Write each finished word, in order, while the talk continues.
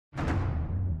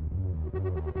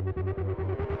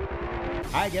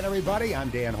Hi again, everybody. I'm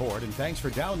Dan Horde, and thanks for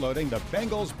downloading the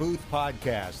Bengals Booth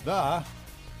Podcast. The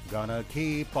Gonna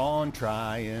Keep on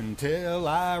Trying Till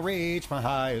I Reach My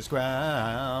Highest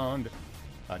Ground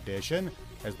edition,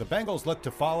 as the Bengals look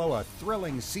to follow a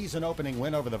thrilling season-opening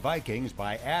win over the Vikings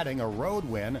by adding a road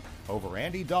win over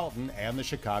Andy Dalton and the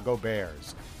Chicago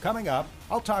Bears. Coming up,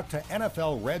 I'll talk to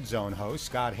NFL Red Zone host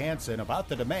Scott Hanson about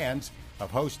the demands of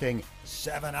hosting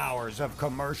 7 hours of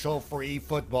commercial-free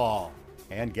football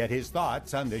and get his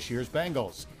thoughts on this year's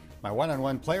Bengals. My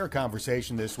one-on-one player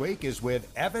conversation this week is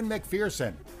with Evan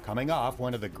McPherson, coming off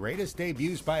one of the greatest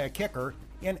debuts by a kicker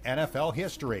in NFL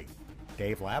history.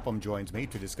 Dave Lapham joins me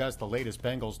to discuss the latest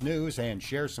Bengals news and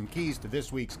share some keys to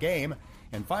this week's game.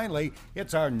 And finally,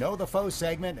 it's our Know the Foe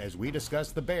segment as we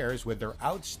discuss the Bears with their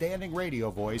outstanding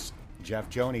radio voice, Jeff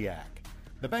Joniak.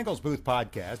 The Bengals Booth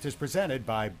Podcast is presented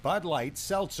by Bud Light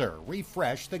Seltzer.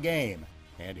 Refresh the game.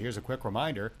 And here's a quick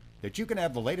reminder that you can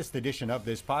have the latest edition of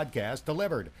this podcast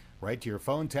delivered right to your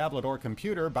phone, tablet, or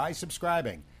computer by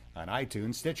subscribing on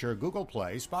iTunes, Stitcher, Google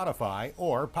Play, Spotify,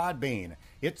 or Podbean.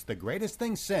 It's the greatest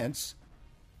thing since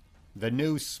the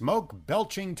new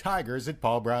smoke-belching Tigers at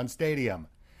Paul Brown Stadium.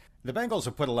 The Bengals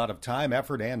have put a lot of time,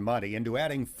 effort, and money into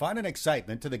adding fun and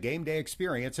excitement to the game day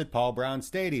experience at Paul Brown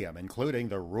Stadium, including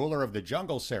the Ruler of the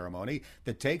Jungle ceremony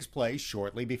that takes place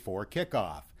shortly before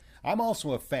kickoff. I'm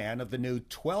also a fan of the new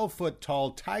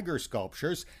 12-foot-tall tiger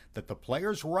sculptures that the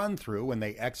players run through when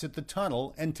they exit the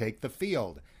tunnel and take the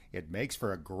field. It makes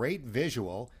for a great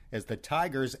visual as the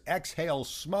tigers exhale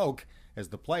smoke as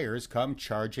the players come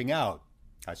charging out.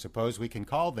 I suppose we can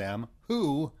call them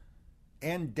Who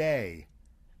and Day.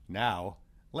 Now,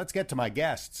 let's get to my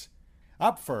guests.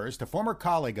 Up first, a former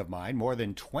colleague of mine more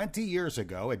than 20 years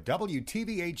ago at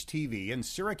WTVH-TV in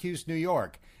Syracuse, New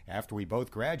York, after we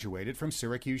both graduated from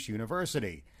Syracuse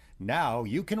University. Now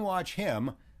you can watch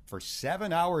him for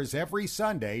 7 hours every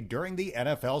Sunday during the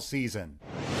NFL season.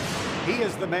 He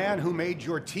is the man who made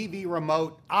your TV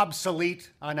remote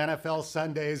obsolete on NFL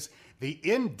Sundays, the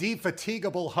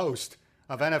indefatigable host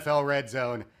of NFL Red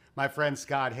Zone, my friend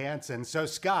Scott Hanson. So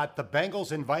Scott, the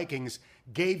Bengals and Vikings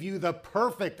gave you the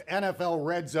perfect NFL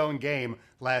Red Zone game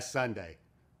last Sunday.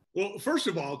 Well, first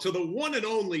of all, to the one and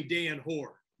only Dan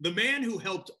Horde, the man who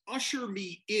helped usher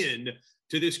me in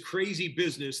to this crazy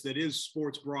business that is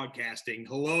sports broadcasting.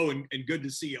 Hello, and good to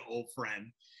see you, old friend.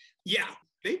 Yeah,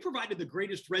 they provided the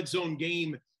greatest Red Zone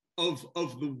game of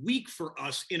the week for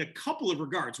us in a couple of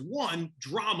regards. One,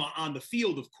 drama on the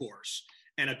field, of course,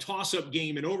 and a toss-up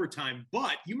game in overtime.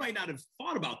 But you might not have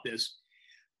thought about this.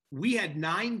 We had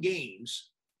 9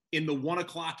 games in the 1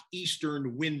 o'clock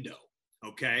Eastern window,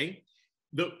 okay?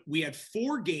 We had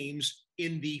 4 games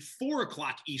in the 4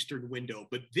 o'clock Eastern window,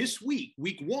 but this week,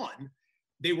 week 1,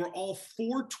 they were all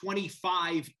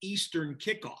 4:25 Eastern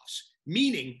kickoffs,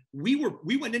 meaning we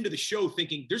went into the show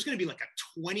thinking there's going to be like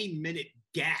a 20-minute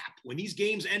gap. When these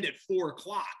games end at 4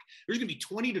 o'clock, there's going to be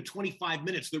 20 to 25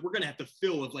 minutes that we're going to have to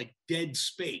fill with like dead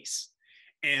space.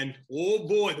 And oh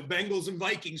boy, the Bengals and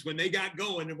Vikings, when they got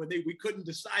going and when we couldn't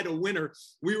decide a winner,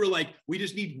 we were like, we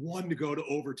just need one to go to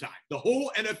overtime. The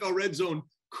whole NFL Red Zone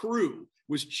crew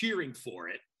was cheering for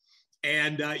it.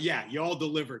 And yeah, y'all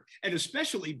delivered. And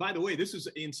especially, by the way, this is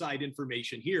inside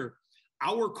information here.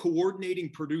 Our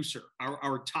coordinating producer,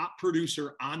 our top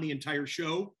producer on the entire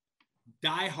show,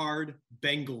 diehard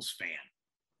Bengals fan.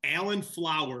 Alan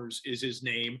Flowers is his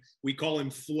name. We call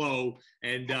him Flo,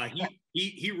 and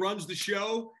he runs the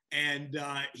show, and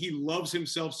he loves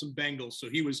himself some Bengals. So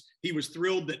he was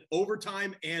thrilled that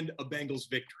overtime and a Bengals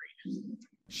victory.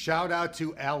 Shout out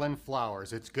to Alan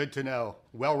Flowers. It's good to know.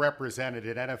 Well represented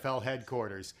at NFL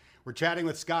headquarters. We're chatting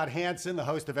with Scott Hanson, the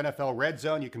host of NFL Red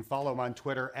Zone. You can follow him on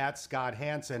Twitter at Scott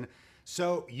Hanson.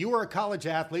 So you were a college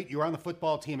athlete. You were on the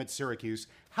football team at Syracuse.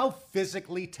 How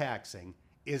physically taxing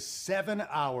is 7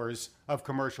 hours of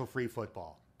commercial-free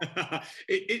football?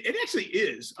 It actually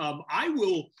is.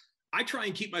 I try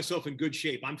and keep myself in good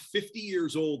shape. I'm 50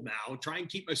 years old now. Try and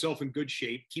keep myself in good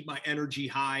shape, keep my energy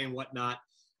high and whatnot.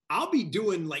 I'll be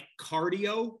doing like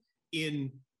cardio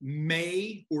in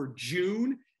May or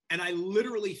June, and I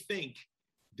literally think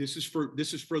this is for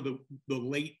the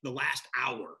last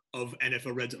hour of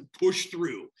NFL Red Zone. Push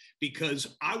through,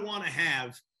 because I want to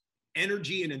have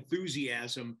energy and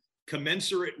enthusiasm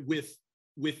commensurate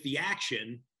with the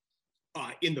action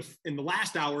in the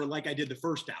last hour, like I did the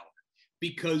first hour,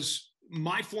 because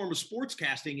my form of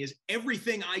sportscasting is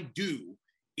everything I do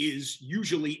is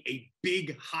usually a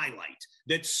big highlight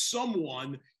that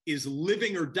someone is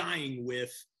living or dying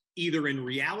with either in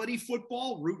reality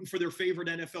football, rooting for their favorite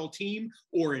NFL team,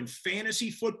 or in fantasy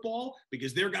football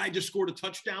because their guy just scored a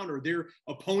touchdown or their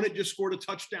opponent just scored a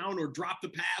touchdown or dropped a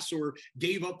pass or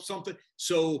gave up something.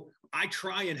 So I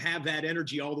try and have that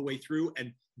energy all the way through.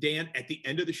 And Dan, at the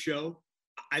end of the show,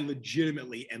 I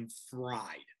legitimately am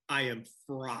fried. I am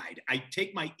fried. I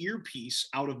take my earpiece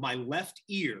out of my left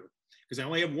ear because I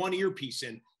only have one earpiece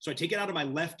in. So I take it out of my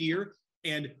left ear.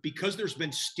 And because there's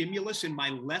been stimulus in my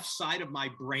left side of my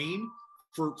brain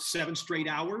for 7 straight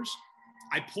hours,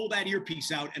 I pull that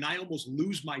earpiece out and I almost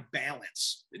lose my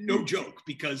balance. No joke,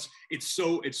 because it's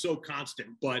so constant.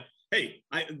 But hey,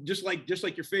 I just like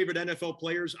your favorite NFL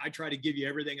players, I try to give you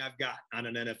everything I've got on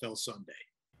an NFL Sunday.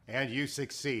 And you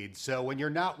succeed. So when you're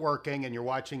not working and you're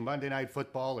watching Monday Night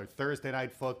Football or Thursday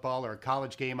Night Football or a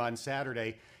college game on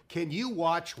Saturday, can you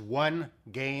watch one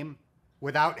game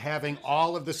without having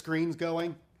all of the screens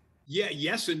going? Yeah,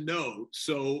 yes and no.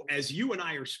 So as you and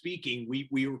I are speaking,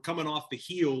 we were coming off the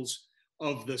heels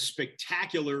of the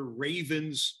spectacular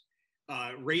Ravens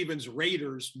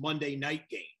Raiders Monday night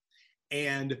game.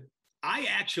 And I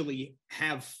actually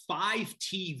have 5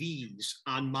 TVs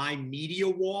on my media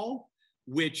wall,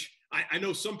 which I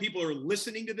know some people are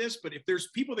listening to this, but if there's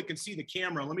people that can see the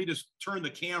camera, let me just turn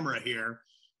the camera here.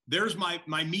 There's my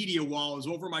media wall is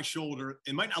over my shoulder.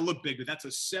 It might not look big, but that's a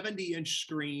 70-inch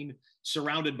screen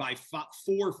surrounded by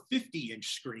 4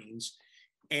 50-inch screens.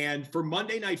 And for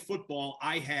Monday Night Football,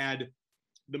 I had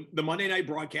the Monday night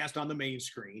broadcast on the main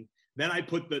screen. Then I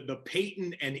put the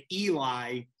Peyton and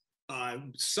Eli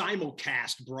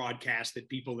simulcast broadcast that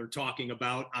people are talking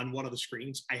about on one of the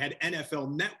screens. I had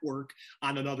NFL Network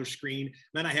on another screen.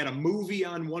 Then I had a movie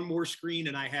on one more screen,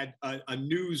 and I had a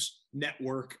news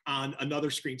network on another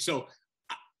screen. So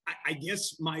I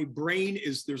guess my brain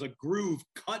there's a groove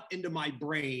cut into my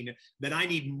brain that I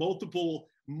need multiple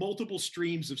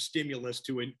streams of stimulus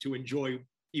to enjoy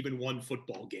even one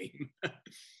football game.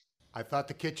 I thought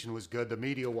the kitchen was good. The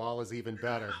media wall is even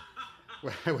better.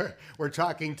 We're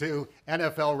talking to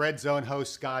NFL Red Zone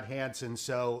host Scott Hanson.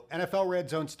 So NFL Red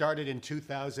Zone started in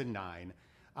 2009.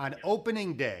 On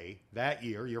opening day that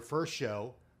year, your first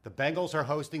show, the Bengals are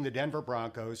hosting the Denver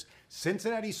Broncos.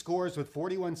 Cincinnati scores with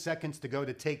 41 seconds to go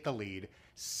to take the lead.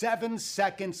 7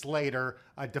 seconds later,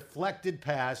 a deflected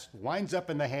pass winds up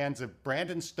in the hands of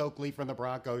Brandon Stokely from the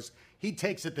Broncos. He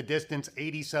takes it the distance,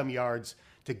 80-some yards,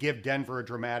 to give Denver a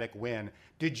dramatic win.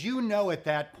 Did you know at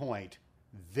that point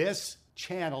this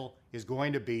channel is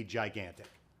going to be gigantic?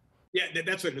 Yeah,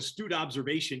 that's an astute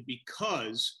observation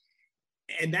because,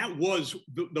 and that was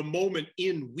the moment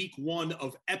in week 1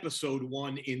 of episode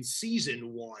 1 in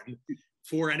season 1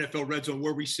 for NFL Red Zone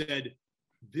where we said,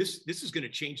 this is going to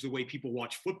change the way people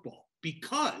watch football.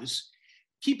 Because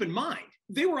keep in mind,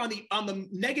 they were on the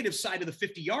negative side of the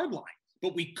 50-yard line,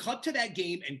 but we cut to that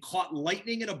game and caught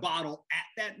lightning in a bottle at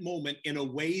that moment in a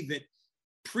way that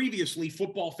previously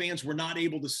football fans were not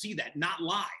able to see that, not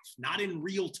live, not in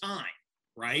real time,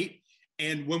 right?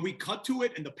 And when we cut to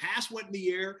it and the pass went in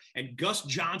the air and Gus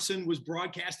Johnson was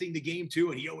broadcasting the game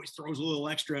too, and he always throws a little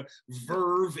extra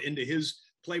verve into his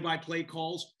play-by-play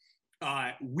calls,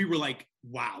 we were like,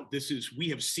 wow, we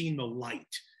have seen the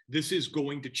light. This is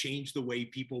going to change the way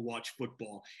people watch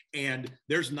football. And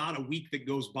there's not a week that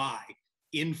goes by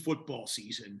in football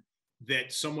season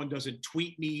that someone doesn't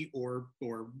tweet me or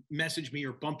message me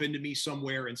or bump into me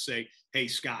somewhere and say, hey,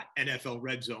 Scott, NFL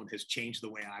Red Zone has changed the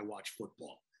way I watch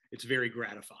football. It's very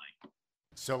gratifying.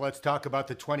 So let's talk about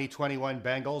the 2021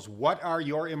 Bengals. What are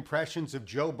your impressions of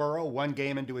Joe Burrow 1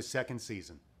 game into his 2nd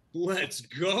season? Let's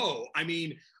go. I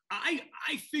mean,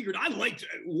 I figured I liked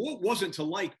what wasn't to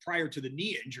like prior to the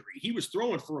knee injury. He was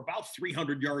throwing for about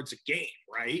 300 yards a game,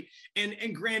 right?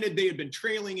 And granted, they had been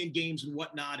trailing in games and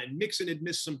whatnot, and Mixon had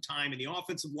missed some time, and the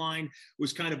offensive line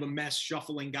was kind of a mess,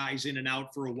 shuffling guys in and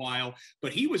out for a while.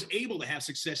 But he was able to have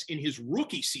success in his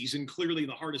rookie season, clearly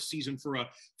the hardest season for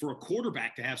a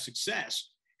quarterback to have success.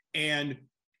 And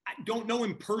I don't know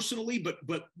him personally,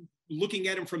 but looking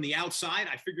at him from the outside,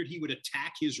 I figured he would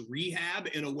attack his rehab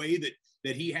in a way that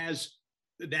he has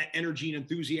that energy and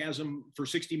enthusiasm for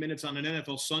 60 minutes on an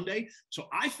NFL Sunday. So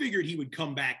I figured he would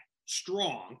come back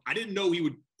strong. I didn't know he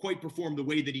would quite perform the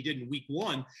way that he did in week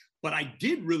 1, but I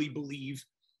did really believe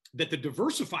that the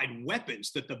diversified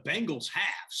weapons that the Bengals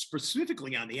have,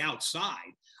 specifically on the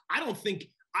outside, I think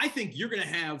you're going to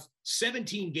have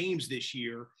 17 games this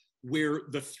year where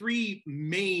the 3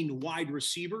 main wide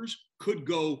receivers could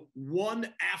go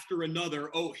one after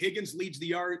another. Oh, Higgins leads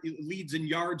in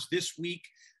yards this week.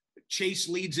 Chase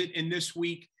leads it in this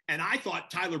week. And I thought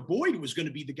Tyler Boyd was going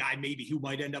to be the guy maybe who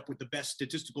might end up with the best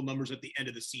statistical numbers at the end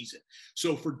of the season.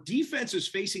 So for defenses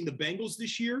facing the Bengals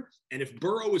this year, and if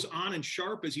Burrow is on and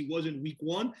sharp as he was in week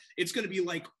 1, it's going to be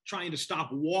like trying to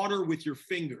stop water with your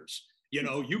fingers. You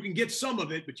know, you can get some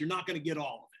of it, but you're not going to get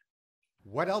all of it.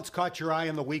 What else caught your eye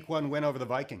in the week 1 win over the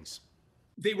Vikings?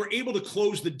 They were able to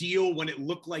close the deal when it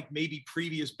looked like maybe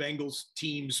previous Bengals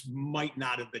teams might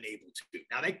not have been able to.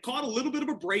 Now, they caught a little bit of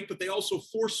a break, but they also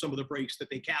forced some of the breaks that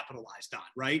they capitalized on,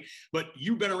 right? But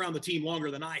you've been around the team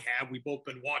longer than I have. We've both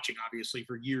been watching, obviously,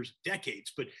 for years,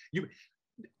 decades. But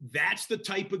that's the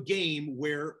type of game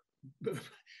where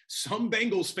some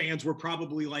Bengals fans were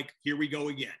probably like, here we go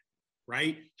again,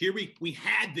 right? Here we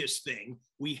had this thing.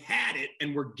 We had it,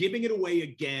 and we're giving it away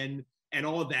again. And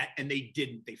all of that, and they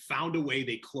didn't. They found a way.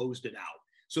 They closed it out.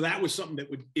 So that was something that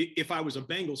would, if I was a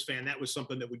Bengals fan, that was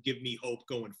something that would give me hope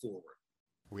going forward.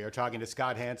 We are talking to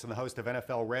Scott Hanson, the host of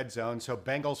NFL Red Zone. So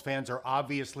Bengals fans are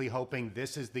obviously hoping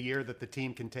this is the year that the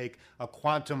team can take a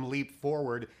quantum leap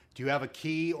forward. Do you have a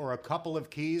key or a couple of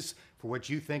keys for what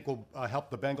you think will help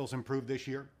the Bengals improve this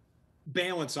year?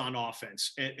 Balance on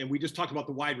offense. And we just talked about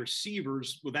the wide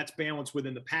receivers. Well, that's balance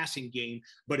within the passing game.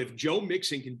 But if Joe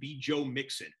Mixon can be Joe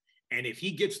Mixon, and if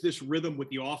he gets this rhythm with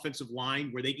the offensive line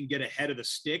where they can get ahead of the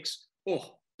sticks,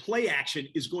 play action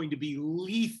is going to be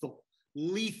lethal.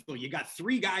 Lethal. You got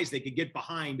 3 guys that could get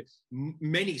behind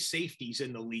many safeties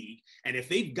in the league. And if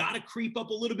they've got to creep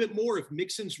up a little bit more, if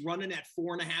Mixon's running at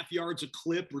 4.5 yards a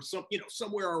clip or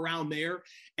somewhere around there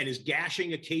and is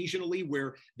gashing occasionally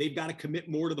where they've got to commit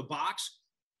more to the box,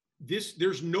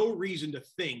 there's no reason to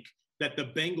think that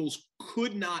the Bengals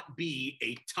could not be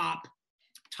a top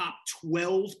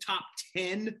 12, top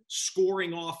 10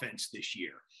 scoring offense this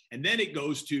year. And then it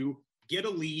goes to get a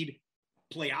lead,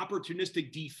 play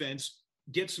opportunistic defense,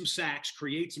 get some sacks,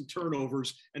 create some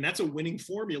turnovers. And that's a winning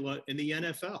formula in the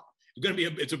NFL.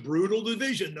 It's a brutal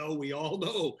division, though. We all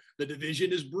know the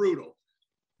division is brutal.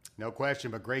 No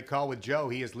question, but great call with Joe.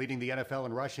 He is leading the NFL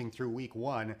in rushing through week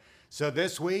 1. So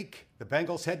this week, the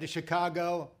Bengals head to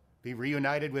Chicago, be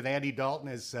reunited with Andy Dalton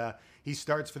as he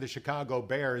starts for the Chicago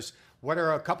Bears. What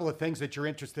are a couple of things that you're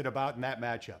interested about in that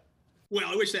matchup? Well,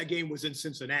 I wish that game was in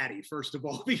Cincinnati, first of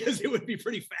all, because it would be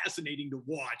pretty fascinating to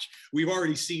watch. We've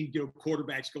already seen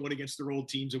quarterbacks going against their old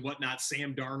teams and whatnot.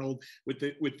 Sam Darnold with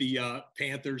the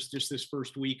Panthers just this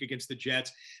first week against the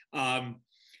Jets. I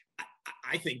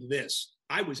think this.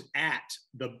 I was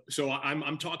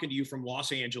I'm talking to you from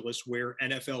Los Angeles, where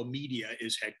NFL media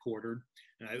is headquartered.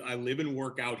 I live and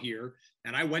work out here,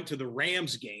 and I went to the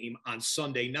Rams game on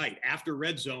Sunday night after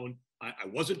Red Zone. I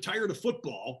wasn't tired of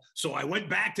football, so I went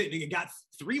back to got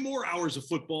 3 more hours of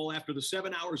football after the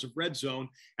 7 hours of Red Zone,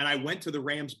 and I went to the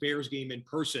Rams-Bears game in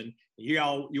person. You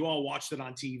all watched it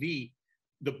on TV.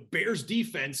 The Bears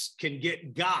defense can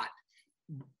got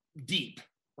deep,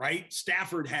 right?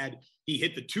 Stafford he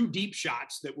hit the 2 deep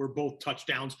shots that were both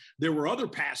touchdowns. There were other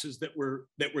passes that were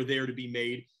there to be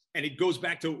made. And it goes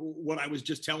back to what I was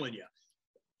just telling you.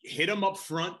 Hit them up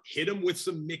front, hit them with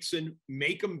some Mixon,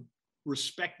 make them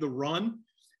respect the run,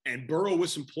 and Burrow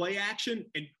with some play action,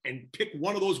 and pick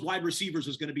one of those wide receivers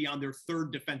is going to be on their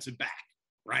 3rd defensive back,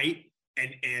 right?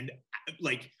 And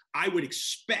like I would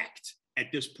expect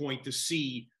at this point to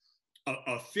see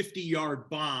a 50-yard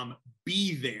bomb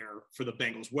be there for the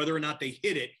Bengals. Whether or not they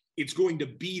hit it, it's going to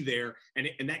be there, and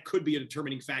that could be a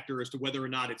determining factor as to whether or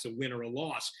not it's a win or a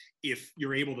loss if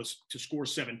you're able to score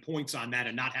 7 points on that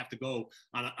and not have to go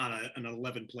on an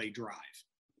 11-play drive.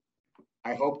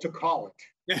 I hope to call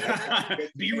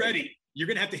it. Be ready. You're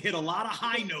going to have to hit a lot of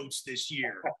high notes this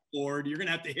year, or you're going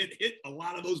to have to hit a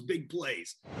lot of those big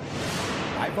plays.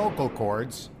 My vocal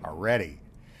cords are ready.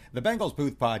 The Bengals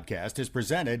Booth Podcast is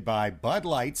presented by Bud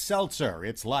Light Seltzer.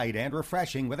 It's light and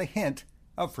refreshing with a hint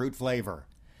of fruit flavor.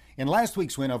 In last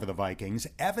week's win over the Vikings,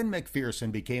 Evan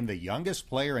McPherson became the youngest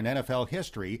player in NFL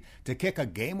history to kick a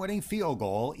game-winning field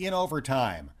goal in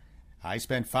overtime. I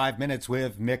spent 5 minutes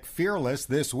with McFearless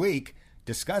this week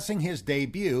discussing his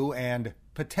debut and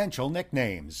potential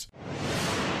nicknames.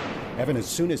 Evan, as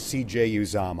soon as C.J.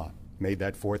 Uzomah made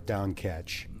that 4th down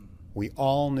catch, we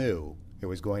all knew it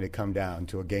was going to come down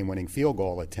to a game-winning field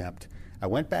goal attempt. I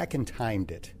went back and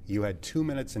timed it. You had 2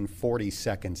 minutes and 40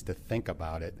 seconds to think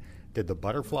about it. Did the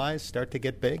butterflies start to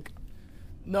get big?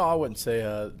 No, I wouldn't say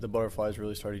the butterflies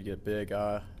really started to get big.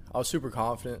 I was super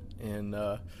confident in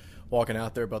walking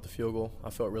out there about the field goal. I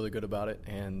felt really good about it,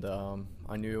 and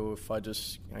I knew if I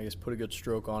put a good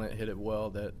stroke on it, hit it well,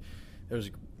 that there was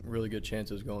a really good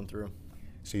chance it was going through.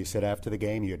 So you said after the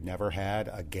game you had never had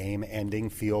a game-ending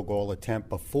field goal attempt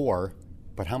before,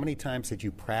 But how many times did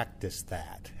you practice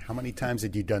that? How many times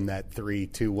had you done that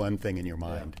 3-2-1 thing in your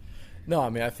mind? Yeah. No,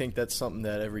 I mean, I think that's something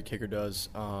that every kicker does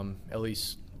at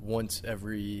least once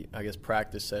every, I guess,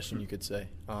 practice session, you could say.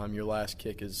 Your last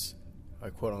kick is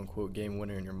a quote-unquote game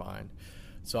winner in your mind.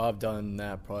 So I've done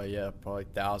that probably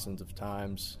thousands of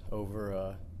times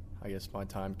over, I guess, my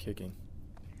time kicking.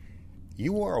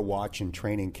 You wore a watch in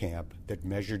training camp that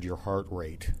measured your heart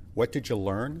rate. What did you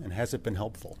learn, and has it been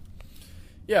helpful?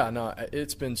 Yeah, no,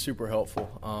 it's been super helpful.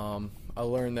 I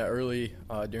learned that early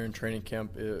during training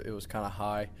camp it was kind of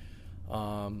high,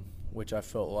 which I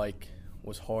felt like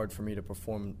was hard for me to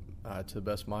perform to the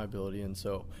best of my ability. And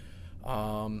so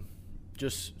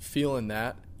just feeling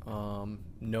that,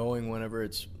 knowing whenever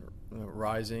it's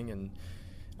rising,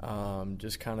 and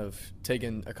just kind of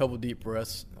taking a couple deep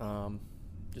breaths,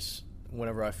 just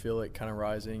whenever I feel it kind of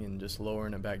rising, and just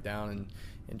lowering it back down,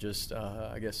 and just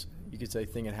I guess you could say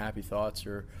thinking happy thoughts,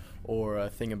 or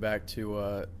thinking back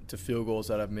to field goals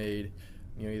that I've made,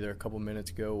 either a couple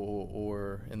minutes ago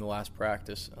or in the last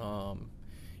practice.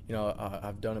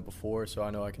 I've done it before, so I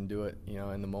know I can do it,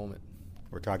 in the moment.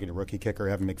 We're talking to rookie kicker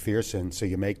Evan McPherson. So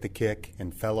you make the kick,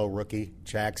 and fellow rookie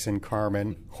Jackson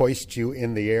Carman hoists you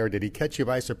in the air. Did he catch you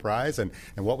by surprise, and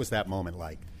what was that moment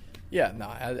like? Yeah, no,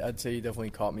 I'd say he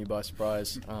definitely caught me by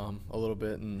surprise a little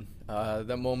bit, and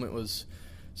that moment was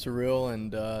surreal,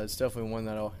 and it's definitely one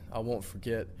that I won't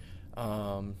forget.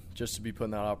 Just to be put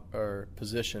in that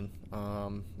position,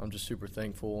 I'm just super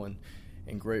thankful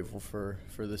and grateful for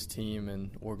this team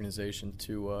and organization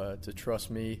to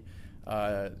trust me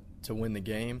to win the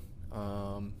game,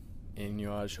 and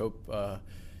I just hope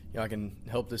I can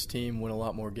help this team win a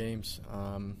lot more games.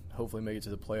 Hopefully, make it to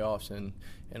the playoffs and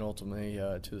ultimately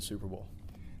to the Super Bowl.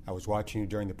 I was watching you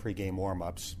during the pregame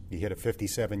warm-ups. You hit a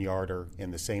 57-yarder in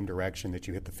the same direction that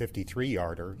you hit the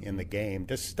 53-yarder in the game.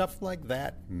 Does stuff like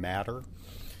that matter?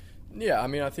 Yeah, I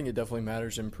mean, I think it definitely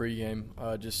matters in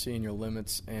pregame, just seeing your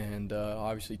limits and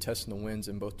obviously testing the winds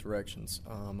in both directions.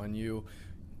 I knew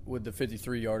with the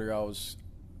 53-yarder I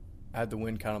had the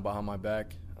wind kind of behind my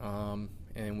back,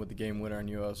 and with the game winner I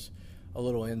knew I was a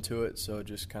little into it, so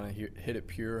just kind of hit it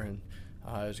pure, and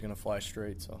I was going to fly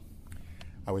straight. So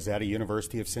I was at a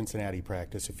University of Cincinnati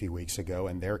practice a few weeks ago,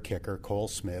 and their kicker, Cole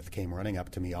Smith, came running up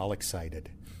to me all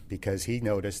excited because he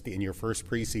noticed in your first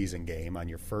preseason game, on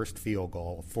your first field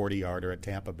goal, 40-yarder at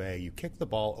Tampa Bay, you kicked the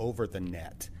ball over the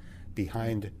net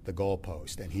behind the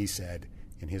goalpost. And he said,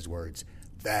 in his words,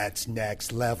 "That's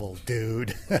next level,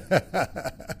 dude."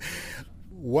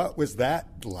 What was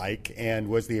that like, and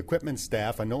was the equipment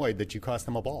staff annoyed that you cost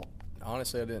them a ball?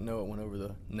 Honestly, I didn't know it went over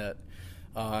the net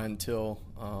until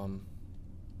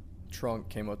Trunk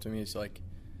came up to me. He's like,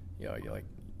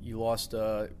 you lost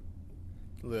the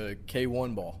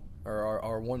K1 ball, or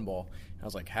our one ball. And I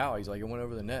was like, how? He's like, it went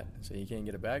over the net. So you can't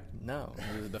get it back? No,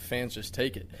 the fans just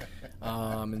take it.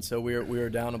 And so we were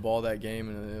down a ball that game,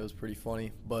 and it was pretty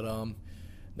funny. But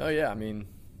no, yeah, I mean,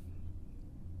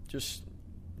 just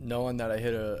knowing that I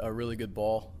hit a really good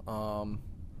ball,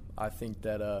 I think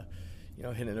that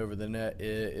hitting it over the net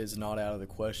is not out of the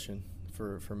question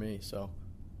for me. So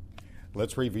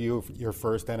let's review your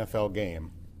first NFL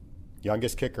game.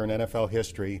 Youngest kicker in NFL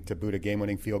history to boot a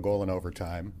game-winning field goal in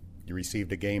overtime. You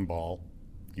received a game ball.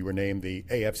 You were named the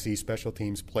AFC Special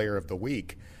Teams Player of the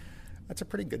Week. That's a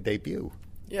pretty good debut.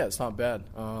 Yeah, it's not bad.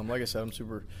 Like I said, I'm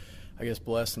super,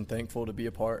 blessed and thankful to be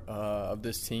a part of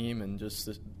this team, and just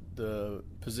the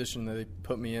position that they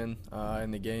put me in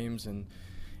the games, and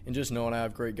just knowing I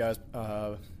have great guys,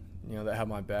 that have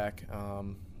my back,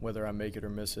 whether I make it or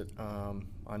miss it.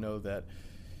 I know that,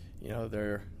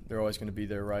 they're always going to be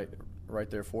there right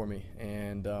there for me.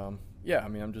 And,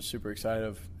 I'm just super excited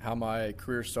of how my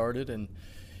career started, and,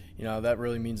 that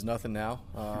really means nothing now.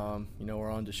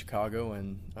 We're on to Chicago,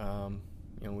 and,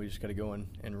 we just got to go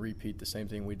and repeat the same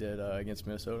thing we did against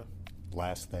Minnesota.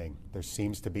 Last thing, there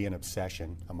seems to be an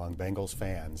obsession among Bengals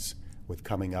fans with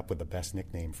coming up with the best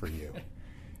nickname for you.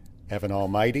 Evan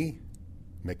Almighty,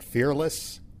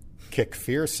 McFearless,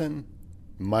 Kickpherson,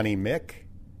 Money Mick.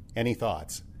 Any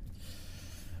thoughts?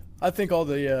 I think all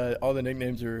the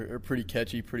nicknames are pretty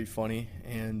catchy, pretty funny,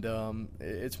 and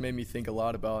it's made me think a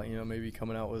lot about maybe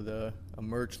coming out with a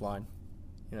merch line,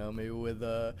 maybe with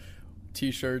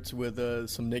T-shirts with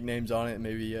some nicknames on it.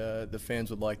 Maybe the fans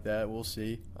would like that. We'll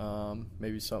see.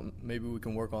 Maybe we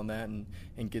can work on that and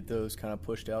get those kind of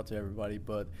pushed out to everybody.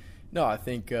 But no, I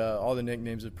think all the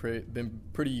nicknames have been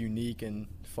pretty unique and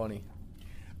funny.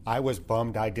 I was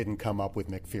bummed I didn't come up with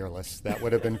McFearless. That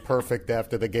would have been perfect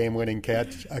after the game-winning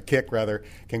kick.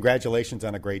 Congratulations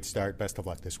on a great start. Best of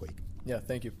luck this week. Yeah,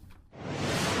 thank you.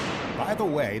 By the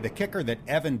way, the kicker that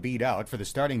Evan beat out for the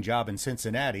starting job in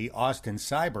Cincinnati, Austin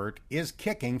Seibert, is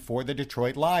kicking for the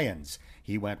Detroit Lions.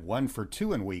 He went 1 for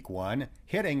 2 in Week 1,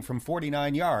 hitting from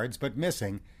 49 yards but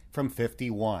missing from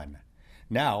 51.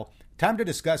 Now, time to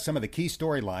discuss some of the key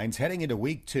storylines heading into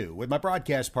Week 2 with my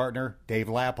broadcast partner, Dave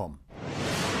Lapham.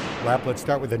 Lap, let's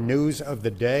start with the news of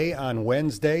the day. On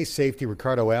Wednesday, safety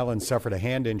Ricardo Allen suffered a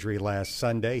hand injury last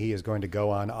Sunday. He is going to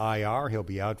go on IR. He'll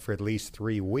be out for at least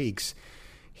 3 weeks.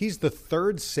 He's the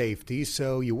third safety,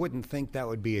 so you wouldn't think that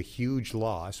would be a huge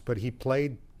loss, but he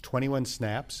played 21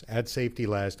 snaps at safety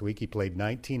last week. He played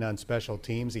 19 on special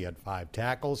teams. He had 5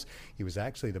 tackles. He was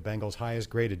actually the Bengals' highest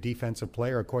graded defensive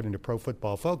player according to Pro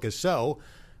Football Focus. So,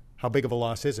 how big of a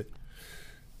loss is it?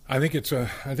 I think it's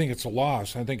a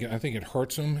loss. I think it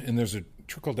hurts him, and there's a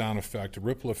trickle down effect, a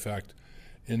ripple effect,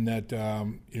 in that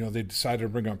they decided to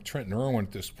bring up Trenton Irwin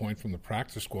at this point from the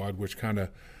practice squad, which kind of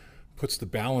puts the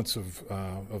balance of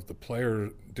the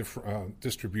player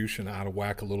distribution out of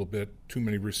whack a little bit. Too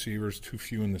many receivers, too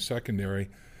few in the secondary,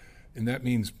 and that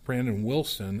means Brandon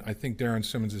Wilson. I think Darren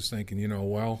Simmons is thinking,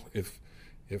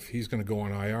 if he's going to go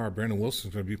on IR, Brandon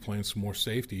Wilson's going to be playing some more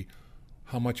safety.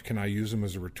 How much can I use him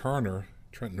as a returner?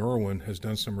 Trenton Irwin has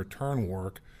done some return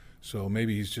work, so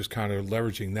maybe he's just kind of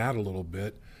leveraging that a little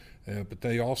bit. But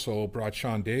they also brought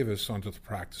Sean Davis onto the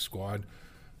practice squad,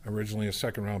 originally a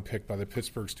second-round pick by the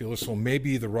Pittsburgh Steelers. So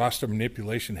maybe the roster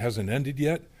manipulation hasn't ended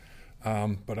yet,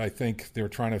 but I think they're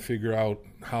trying to figure out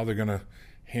how they're going to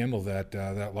handle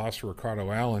that loss for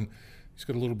Ricardo Allen. He's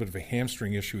got a little bit of a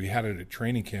hamstring issue. He had it at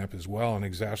training camp as well and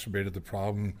exacerbated the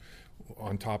problem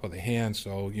on top of the hand.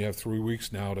 So you have 3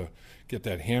 weeks now to get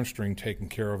that hamstring taken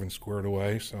care of and squared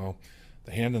away. So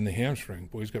the hand and the hamstring,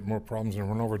 boy, he's got more problems than a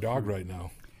run-over dog right now.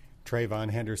 Trayvon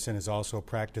Henderson is also a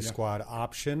practice squad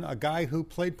option, a guy who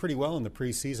played pretty well in the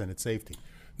preseason at safety.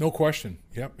 No question.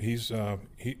 Yep, he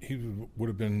would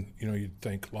have been, you'd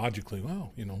think logically,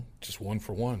 just 1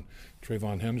 for 1.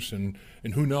 Trayvon Henderson,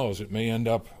 and who knows, it may end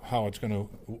up what's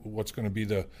going to be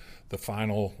the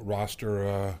final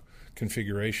roster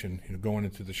configuration, going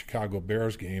into the Chicago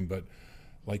Bears game. But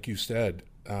like you said,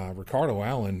 Ricardo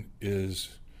Allen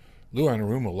Lou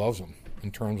Anarumo loves him in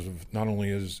terms of not only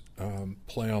his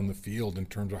play on the field, in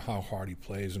terms of how hard he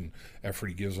plays and effort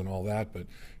he gives and all that, but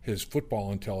his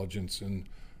football intelligence. And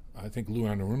I think Lou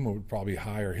Anarumo would probably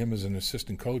hire him as an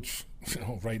assistant coach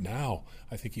right now.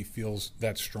 I think he feels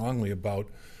that strongly about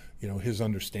his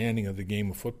understanding of the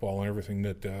game of football and everything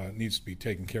that needs to be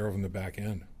taken care of in the back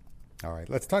end. All right,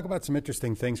 let's talk about some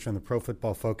interesting things from the Pro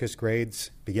Football Focus grades.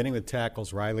 Beginning with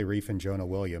tackles, Riley Reiff and Jonah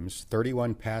Williams.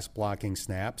 31 pass blocking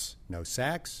snaps, no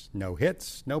sacks, no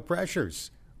hits, no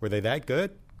pressures. Were they that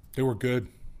good? They were good.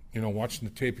 Watching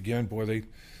the tape again, boy,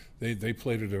 they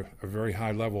played at a very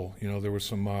high level. There was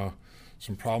some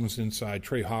problems inside.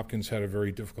 Trey Hopkins had a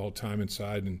very difficult time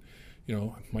inside, and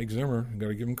Mike Zimmer, got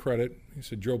to give him credit. He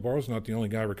said Joe Burrow's not the only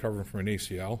guy recovering from an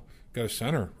ACL. Got a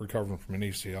center recovering from an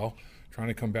ACL, trying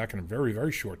to come back in a very,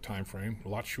 very short time frame, a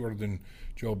lot shorter than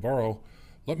Joe Burrow.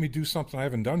 Let me do something I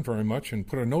haven't done very much and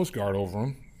put a nose guard over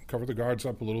him, cover the guards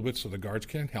up a little bit so the guards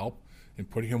can't help, and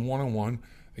put him one-on-one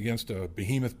against a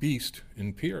behemoth beast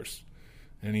in Pierce.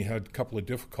 And he had a couple of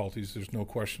difficulties, there's no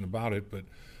question about it, but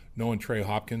knowing Trey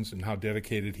Hopkins and how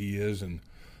dedicated he is, and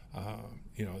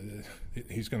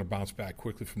he's going to bounce back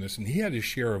quickly from this. And he had his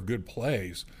share of good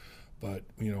plays, but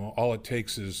all it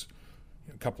takes is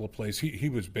a couple of plays. He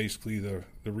was basically the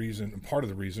reason, part of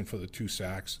the reason for the 2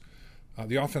 sacks.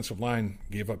 The offensive line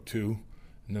gave up 2,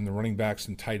 and then the running backs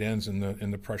and tight ends in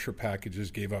the pressure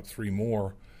packages gave up 3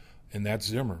 more, and that's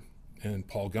Zimmer and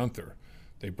Paul Guenther.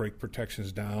 They break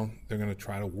protections down. They're going to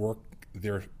try to work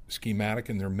their schematic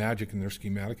and their magic in their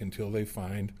schematic until they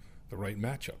find the right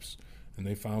matchups. And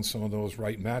they found some of those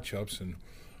right matchups, and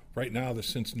right now the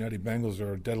Cincinnati Bengals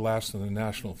are dead last in the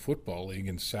National Football League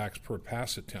in sacks per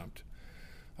pass attempt.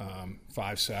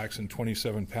 5 sacks and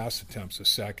 27 pass attempts, a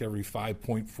sack every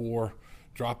 5.4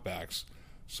 dropbacks.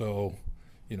 So,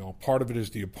 part of it is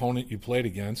the opponent you played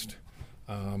against,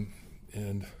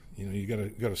 and you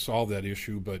got to solve that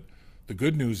issue. But the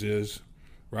good news is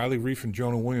Riley Reiff and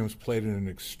Jonah Williams played at an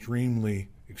extremely,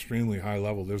 extremely high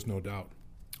level. There's no doubt.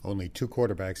 Only 2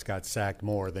 quarterbacks got sacked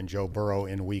more than Joe Burrow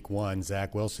in Week 1.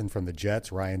 Zach Wilson from the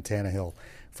Jets, Ryan Tannehill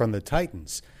from the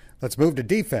Titans. Let's move to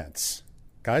defense.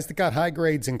 Guys that got high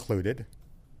grades included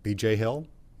B.J. Hill,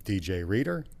 DJ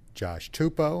Reader, Josh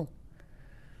Tupou,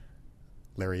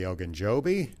 Larry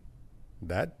Ogunjobi.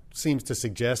 That seems to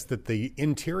suggest that the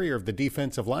interior of the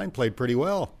defensive line played pretty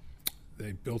well.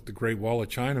 They built the Great Wall of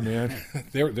China, man.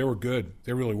 They were good.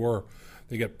 They really were.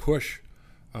 They got push,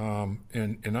 and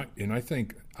I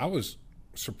think I was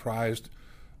surprised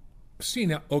seeing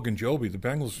Ogunjobi, the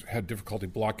Bengals had difficulty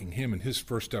blocking him and his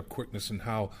first step quickness, and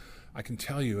how I can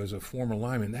tell you as a former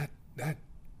lineman that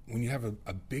when you have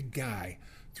a big guy,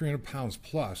 300 pounds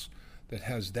plus, that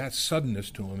has that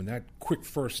suddenness to him and that quick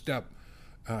first step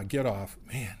get off,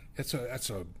 man, that's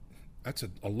a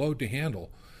load to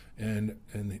handle, and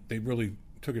they really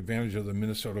took advantage of the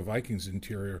Minnesota Vikings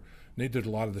interior. And they did a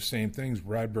lot of the same things.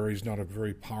 Bradbury's not a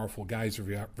very powerful guy. He's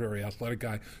a very athletic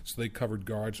guy, so they covered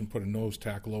guards and put a nose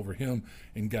tackle over him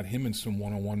and got him in some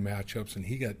one-on-one matchups, and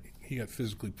he got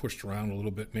physically pushed around a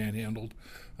little bit, manhandled.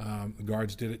 The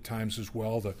guards did at times as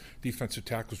well. The defensive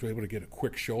tackles were able to get a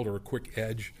quick shoulder, a quick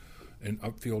edge, an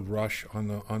upfield rush on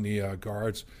the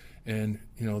guards. And,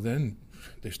 then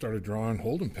they started drawing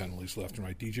holding penalties left and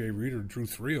right. DJ Reader drew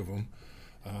 3 of them.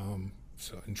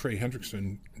 And Trey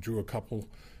Hendrickson drew a couple.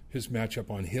 His matchup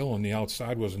on Hill on the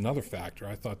outside was another factor.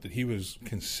 I thought that he was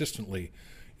consistently,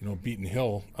 beating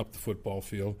Hill up the football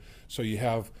field. So you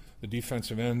have the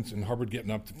defensive ends and Hubbard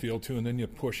getting up the field too, and then you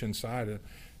push inside.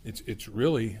 It's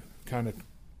really kind of,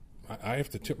 I have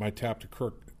to tip my cap to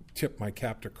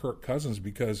Kirk Cousins,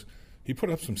 because he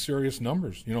put up some serious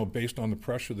numbers, based on the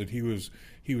pressure that he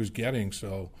was getting.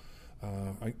 So,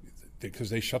 because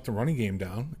they shut the running game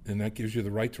down, and that gives you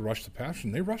the right to rush the passer,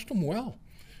 and they rushed him well.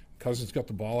 Cousins got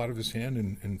the ball out of his hand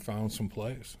and found some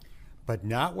plays. But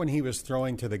not when he was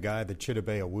throwing to the guy that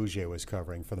Chidobe Awuzie was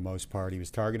covering for the most part. He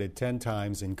was targeted 10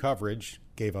 times in coverage,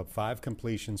 gave up 5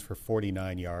 completions for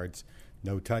 49 yards,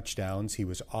 no touchdowns. He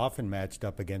was often matched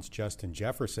up against Justin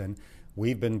Jefferson.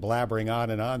 We've been blabbering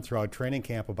on and on throughout training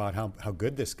camp about how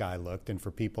good this guy looked, and for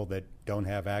people that don't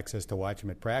have access to watch him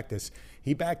at practice,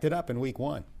 he backed it up in week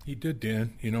 1. He did,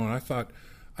 Dan. And I thought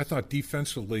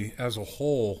defensively as a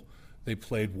whole they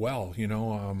played well,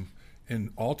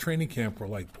 and all training camp were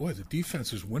like, boy, the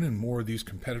defense is winning more of these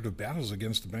competitive battles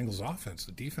against the Bengals offense.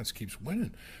 The defense keeps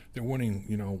winning. They're winning,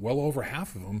 well over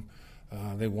half of them.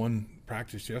 They won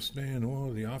practice yesterday, and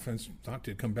the offense thought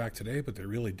they'd come back today, but they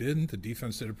really didn't. The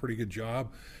defense did a pretty good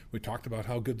job. We talked about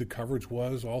how good the coverage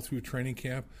was all through training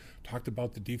camp. Talked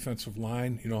about the defensive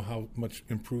line, how much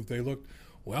improved they looked.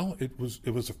 Well, it was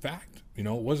a fact. It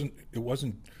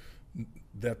wasn't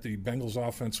that the Bengals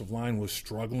offensive line was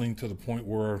struggling to the point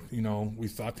where, we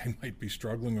thought they might be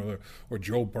struggling, or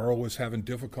Joe Burrow was having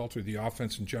difficulty, or the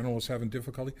offense in general was having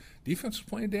difficulty. Defense was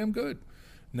playing damn good.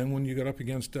 And then when you got up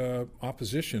against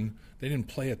opposition, they didn't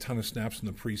play a ton of snaps in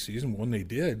the preseason. When they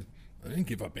did, they didn't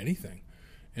give up anything.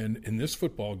 And in this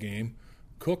football game,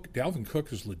 Dalvin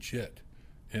Cook is legit.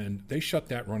 And they shut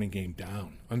that running game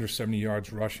down. Under 70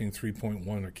 yards rushing,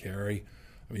 3.1 a carry.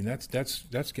 I mean, that's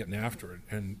getting after it.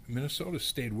 And Minnesota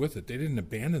stayed with it. They didn't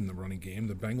abandon the running game.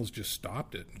 The Bengals just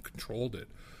stopped it and controlled it.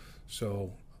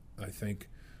 So I think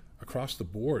across the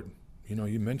board,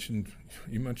 you mentioned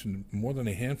more than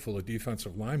a handful of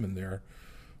defensive linemen there.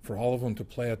 For all of them to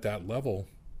play at that level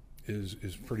is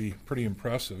pretty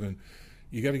impressive. And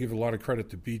you got to give a lot of credit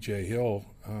to B.J. Hill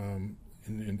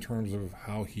in terms of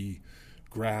how he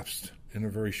grasped in a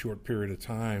very short period of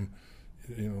time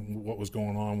what was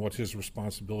going on, what his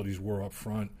responsibilities were up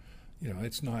front.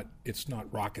 It's not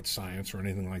rocket science or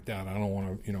anything like that. I don't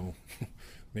want to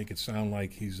make it sound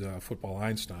like he's football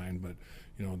Einstein, but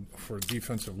for a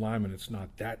defensive lineman, it's not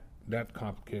that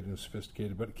complicated and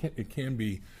sophisticated. But it can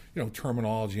be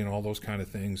terminology and all those kind of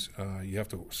things. You have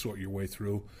to sort your way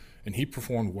through. And he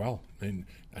performed well. And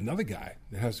another guy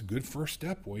that has a good first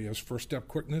step. He has first step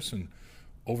quickness and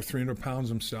over 300 pounds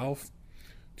himself,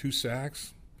 2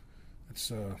 sacks.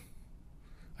 It's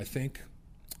I think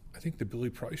the Billy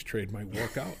Price trade might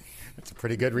work out. That's a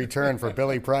pretty good return for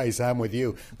Billy Price. I'm with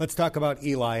you. Let's talk about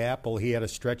Eli Apple. He had a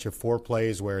stretch of 4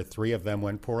 plays where 3 of them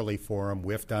went poorly for him.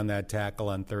 Whiffed on that tackle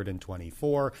on 3rd and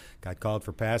 24. Got called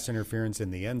for pass interference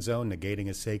in the end zone, negating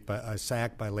a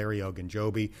sack by Larry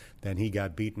Ogunjobi. Then he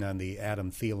got beaten on the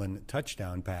Adam Thielen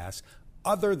touchdown pass.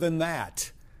 Other than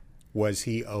that, was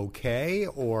he okay,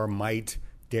 or might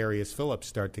Darius Phillips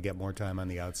start to get more time on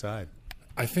the outside?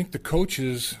 I think the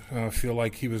coaches feel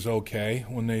like he was okay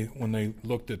when they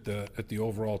looked at the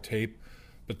overall tape,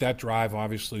 but that drive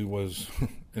obviously was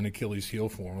an Achilles heel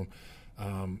for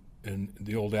him. And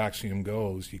the old axiom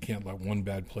goes, you can't let one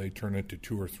bad play turn into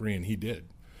 2 or 3, and he did.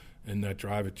 And that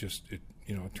drive, it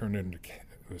turned into,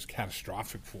 it was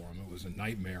catastrophic for him. It was a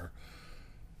nightmare.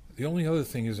 The only other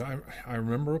thing is I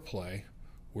remember a play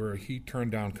where he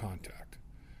turned down contact,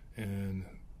 and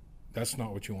that's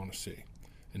not what you want to see.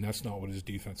 And that's not what his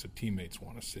defensive teammates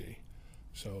want to see.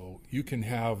 So you can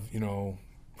have,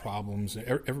 problems.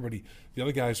 Everybody, the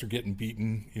other guys are getting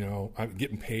beaten,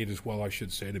 getting paid as well, I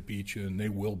should say, to beat you, and they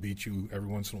will beat you every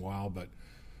once in a while. But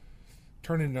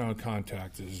turning down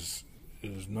contact is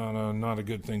not a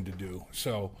good thing to do.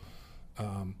 So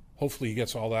hopefully he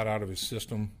gets all that out of his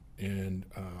system, and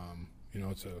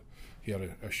he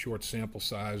had a short sample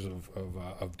size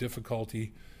of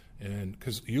difficulty, and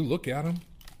because you look at him,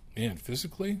 man,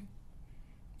 physically,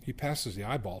 he passes the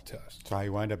eyeball test. That's why he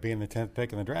wound up being the 10th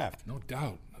pick in the draft. No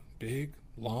doubt. Big,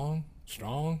 long,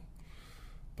 strong.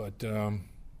 But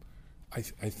I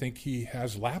think he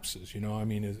has lapses,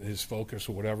 his focus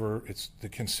or whatever. It's the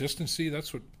consistency.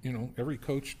 That's what, every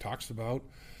coach talks about.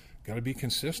 Got to be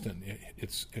consistent.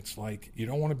 It's like you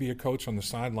don't want to be a coach on the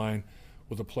sideline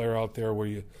with a player out there where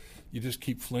you just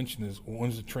keep flinching.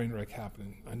 When's the train wreck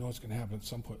happening? I know it's going to happen at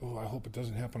some point. Oh, I hope it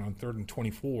doesn't happen on 3rd and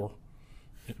 24.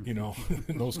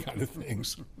 And those kind of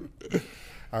things.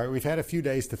 All right, we've had a few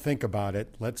days to think about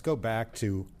it. Let's go back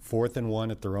to 4th and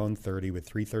 1 at their own 30 with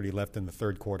 3:30 left in the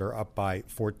third quarter, up by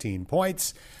 14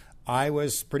 points. I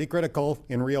was pretty critical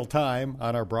in real time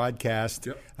on our broadcast.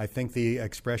 Yep. I think the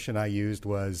expression I used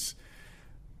was,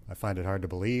 I find it hard to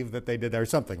believe that they did that, or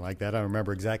something like that. I don't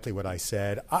remember exactly what I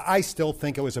said. I still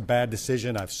think it was a bad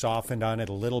decision. I've softened on it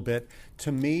a little bit.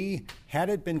 To me, had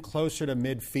it been closer to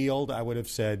midfield, I would have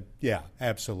said, yeah,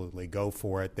 absolutely, go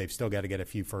for it. They've still got to get a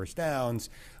few first downs.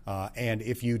 And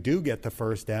if you do get the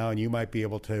first down, you might be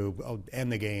able to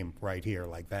end the game right here,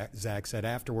 like Zach said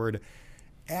afterward.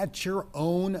 At your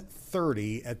own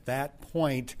 30 at that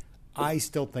point, I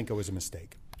still think it was a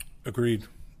mistake. Agreed.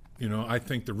 I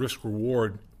think the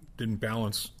risk-reward didn't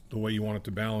balance the way you want it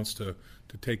to balance to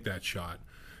take that shot.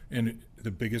 And the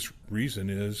biggest reason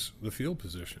is the field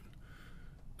position.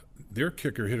 Their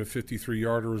kicker hit a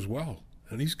 53-yarder as well.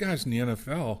 And these guys in the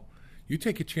NFL, you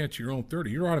take a chance at your own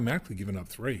 30, you're automatically giving up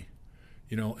 3.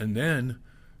 And then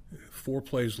 4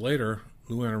 plays later,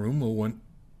 Lou Anarumo went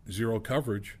 0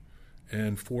 coverage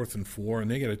and 4th and 4, and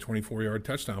they get a 24-yard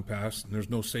touchdown pass, and there's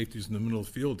no safeties in the middle of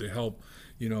the field to help,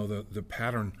 the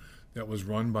pattern that was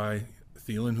run by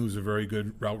Thielen, who's a very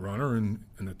good route runner and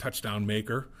a touchdown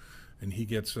maker, and he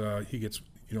gets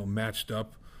matched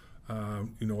up,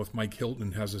 with Mike Hilton,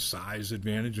 and has a size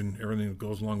advantage and everything that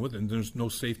goes along with it. And there's no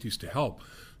safeties to help,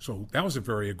 so that was a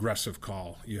very aggressive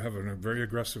call. You have a very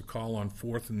aggressive call on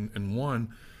 4th and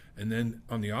 1, and then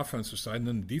on the offensive side, and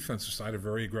then the defensive side, a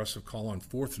very aggressive call on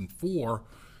 4th and 4.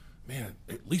 Man,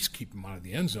 at least keep him out of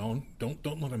the end zone. Don't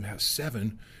let him have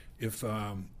 7. If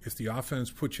the offense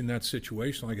puts you in that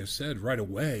situation, like I said, right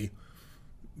away,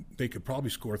 they could probably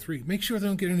score 3. Make sure they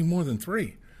don't get any more than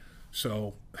 3.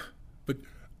 So, but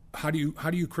how do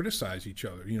you criticize each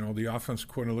other? The offense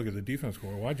coordinator look at the defense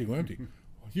coordinator. Why'd you go empty?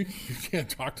 Well, you can't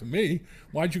talk to me.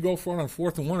 Why'd you go for it on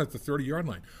 4th and 1 at the 30-yard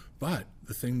line? But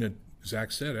the thing that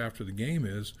Zach said after the game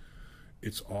is,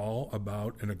 it's all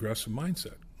about an aggressive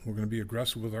mindset. We're going to be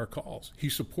aggressive with our calls. He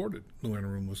supported Lou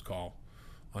Anarumo's call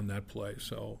on that play.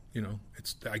 So,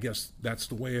 I guess that's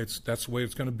the way it's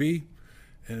going to be.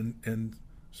 And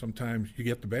sometimes you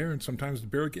get the bear, and sometimes the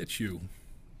bear gets you.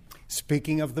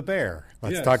 Speaking of the bear,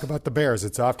 let's Yes. talk about the Bears.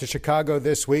 It's off to Chicago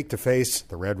this week to face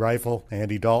the Red Rifle,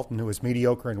 Andy Dalton, who was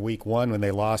mediocre in week 1 when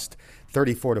they lost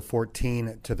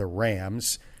 34-14 to the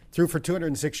Rams. Threw for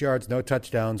 206 yards, no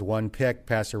touchdowns, 1 pick,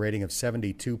 passer rating of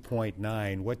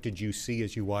 72.9. What did you see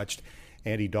as you watched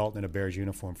Andy Dalton in a Bears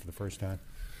uniform for the first time?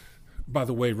 By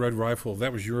the way, Red Rifle,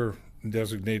 that was your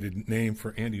designated name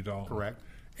for Andy Dalton. Correct.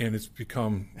 And it's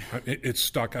become, it's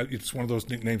stuck. It's one of those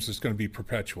nicknames that's going to be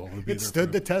perpetual. It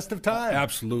stood the test of time.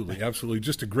 Absolutely, absolutely.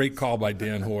 Just a great call by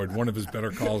Dan Horde, one of his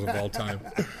better calls of all time.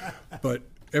 But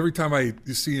every time I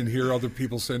see and hear other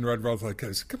people saying Red Rifle, like,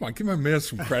 come on, give my man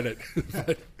some credit.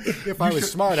 If I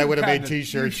was smart, I would have made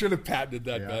T-shirts. You should have patented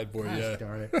that bad boy, yeah.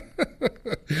 Darn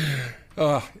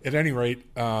it. At any rate,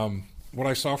 what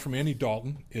I saw from Andy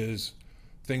Dalton is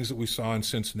things that we saw in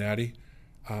Cincinnati.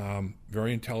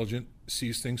 Very intelligent,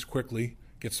 sees things quickly,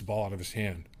 gets the ball out of his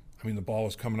hand. I mean, the ball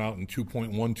is coming out in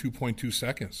 2.1, 2.2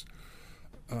 seconds.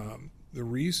 The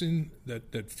reason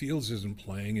that Fields isn't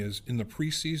playing is in the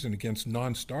preseason against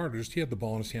non-starters, he had the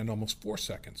ball in his hand almost 4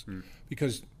 seconds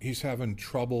because he's having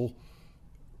trouble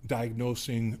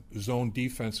diagnosing zone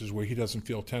defenses where he doesn't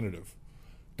feel tentative.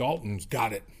 Dalton's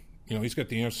got it. He's got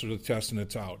the answer to the test, and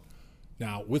it's out.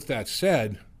 Now, with that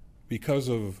said, because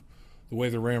of the way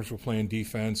the Rams were playing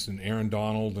defense and Aaron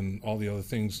Donald and all the other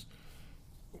things,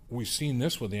 we've seen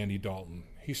this with Andy Dalton.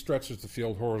 He stretches the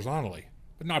field horizontally,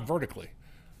 but not vertically.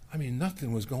 I mean,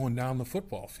 nothing was going down the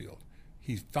football field.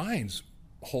 He finds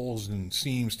holes and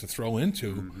seams to throw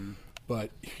into,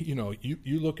 but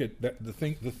you look at that, the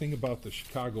thing about the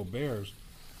Chicago Bears,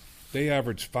 they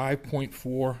average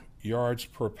 5.4 yards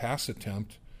per pass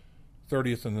attempt,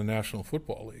 30th in the National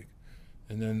Football League.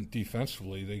 And then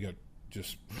defensively, they got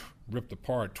just ripped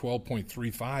apart,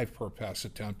 12.35 per pass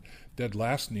attempt, dead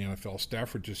last in the NFL.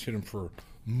 Stafford just hit him for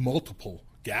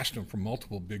gashed him for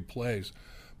multiple big plays.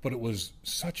 But it was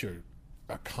such a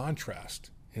contrast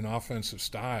in offensive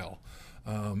style.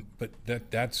 But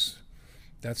that's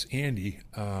Andy.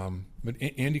 But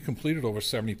Andy completed over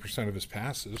 70% of his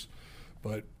passes,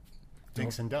 but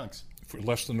dinks and dunks for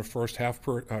less than the first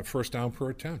down per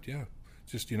attempt. Yeah,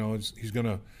 just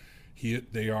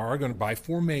they are going to, by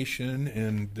formation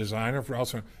and design of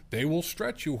routes, they will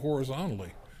stretch you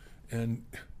horizontally, and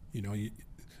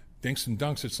dinks and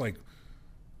dunks. It's like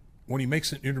when he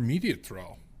makes an intermediate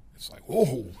throw, it's like,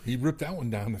 whoa, he ripped that one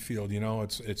down the field.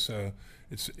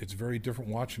 It's very different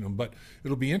watching him. But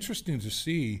it'll be interesting to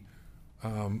see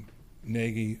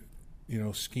Nagy,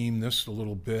 scheme this a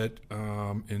little bit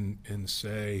and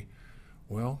say,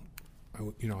 well,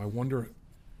 I wonder,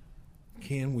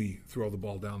 can we throw the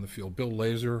ball down the field? Bill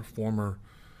Lazor, former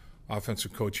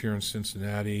offensive coach here in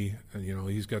Cincinnati,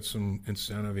 he's got some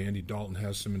incentive. Andy Dalton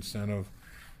has some incentive.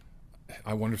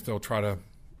 I wonder if they'll try to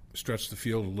stretch the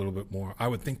field a little bit more. I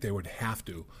would think they would have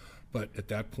to. But at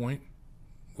that point,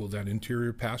 will that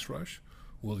interior pass rush,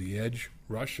 will the edge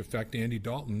rush affect Andy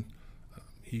Dalton?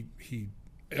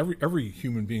 Every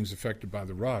human being is affected by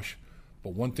the rush,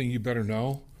 but one thing you better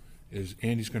know is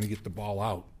Andy's going to get the ball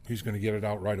out. He's going to get it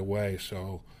out right away.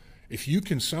 So if you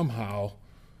can somehow,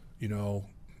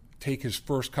 take his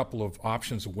first couple of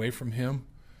options away from him,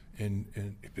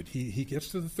 but he gets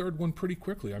to the third one pretty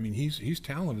quickly. I mean, he's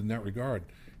talented in that regard.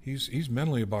 He's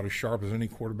mentally about as sharp as any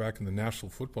quarterback in the National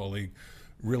Football League,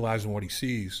 realizing what he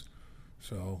sees.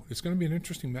 So it's going to be an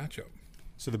interesting matchup.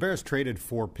 So the Bears traded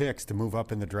 4 picks to move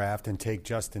up in the draft and take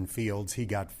Justin Fields. He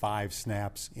got 5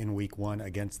 snaps in Week 1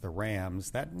 against the Rams.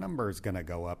 That number is going to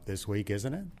go up this week,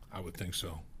 isn't it? I would think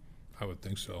so.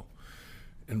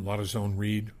 And a lot of zone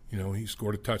read. He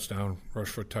scored a touchdown,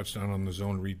 rushed for a touchdown on the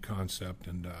zone read concept,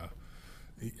 and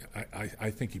I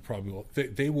think he probably will.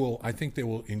 They will. I think they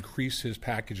will increase his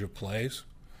package of plays,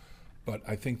 but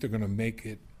I think they're going to make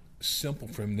it simple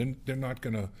for him. They're not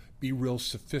going to be real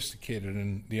sophisticated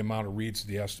in the amount of reads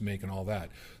that he has to make and all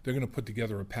that. They're going to put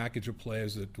together a package of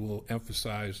plays that will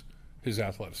emphasize his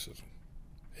athleticism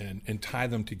and tie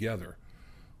them together.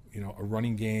 A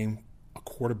running game, a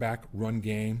quarterback run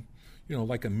game,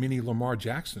 like a mini Lamar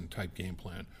Jackson type game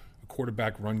plan. A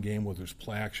quarterback run game where there's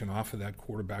play action off of that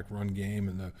quarterback run game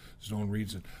and the zone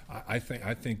reads. And I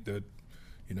think that,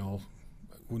 it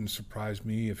wouldn't surprise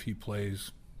me if he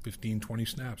plays 15, 20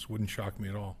 snaps. Wouldn't shock me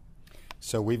at all.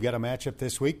 So we've got a matchup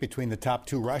this week between the top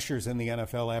 2 rushers in the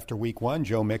NFL after Week 1.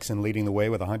 Joe Mixon leading the way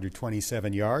with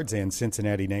 127 yards, and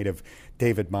Cincinnati native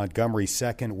David Montgomery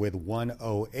second with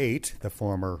 108. The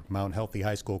former Mount Healthy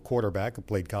High School quarterback who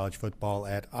played college football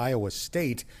at Iowa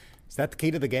State. Is that the key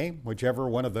to the game? Whichever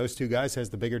one of those 2 guys has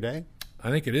the bigger day?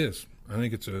 I think it is. I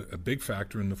think it's a big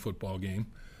factor in the football game.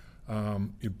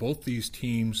 Both these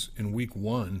teams in Week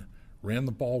 1 ran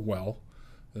the ball well.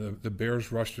 The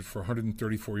Bears rushed it for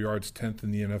 134 yards, 10th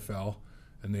in the NFL,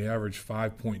 and they averaged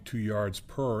 5.2 yards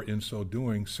per in so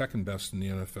doing, second best in the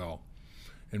NFL.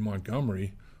 And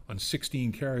Montgomery, on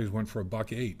 16 carries, went for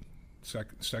 $108,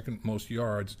 second most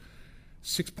yards,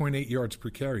 6.8 yards per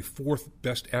carry, 4th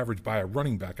best average by a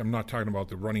running back. I'm not talking about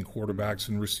the running quarterbacks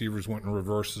and receivers went in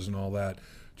reverses and all that,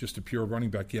 just a pure running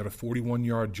back. He had a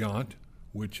 41-yard jaunt,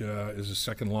 which is the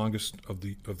second longest of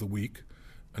the week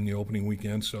on the opening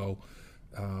weekend. So,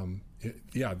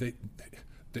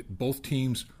 both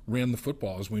teams ran the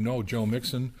football. As we know, Joe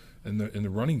Mixon in the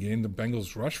running game, the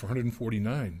Bengals rushed for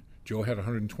 149. Joe had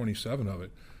 127 of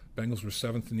it. Bengals were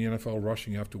 7th in the NFL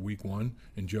rushing after Week 1,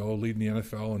 and Joe leading the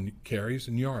NFL in carries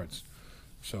and yards.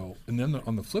 So, and then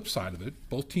on the flip side of it,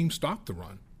 both teams stopped the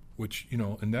run, which,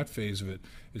 in that phase of it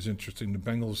is interesting. The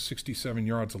Bengals, 67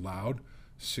 yards allowed,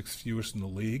 6th fewest in the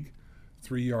league,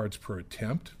 3 yards per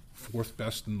attempt, 4th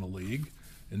best in the league.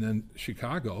 And then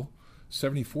Chicago,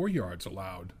 74 yards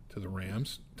allowed to the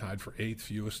Rams, tied for 8th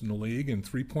fewest in the league, and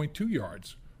 3.2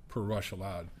 yards per rush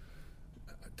allowed,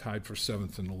 tied for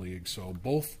 7th in the league. So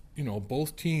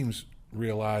both teams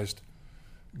realized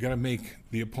got to make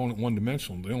the opponent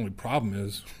one-dimensional. The only problem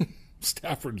is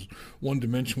Stafford's one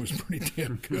dimension was pretty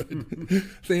damn good.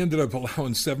 They ended up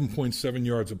allowing 7.7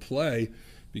 yards of play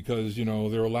because, they're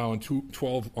allowing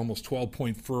almost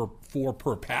 12.4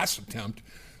 per pass attempt.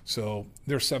 So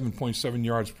their 7.7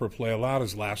 yards per play allowed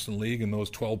is last in the league, and those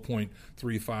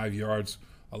 12.35 yards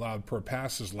allowed per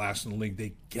pass is last in the league.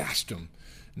 They gassed them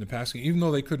in the passing, even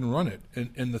though they couldn't run it.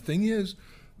 And the thing is,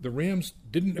 the Rams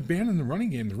didn't abandon the running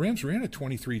game. The Rams ran it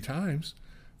 23 times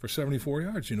for 74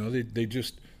 yards.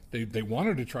 They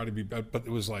wanted to try to be better, but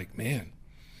it was like, man,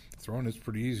 Throwing it's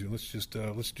pretty easy. Let's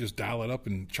just dial it up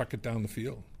and chuck it down the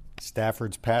field.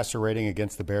 Stafford's passer rating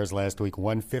against the Bears last week,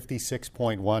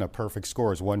 156.1. A perfect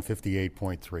score is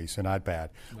 158.3, so not bad.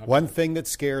 One thing that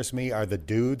scares me are the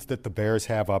dudes that the Bears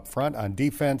have up front on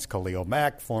defense. Khalil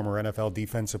Mack, former NFL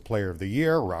Defensive Player of the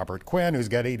Year. Robert Quinn, who's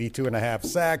got 82.5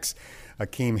 sacks.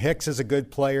 Akeem Hicks is a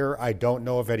good player. I don't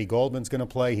know if Eddie Goldman's going to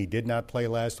play. He did not play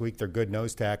last week. They're good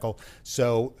nose tackle.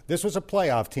 So this was a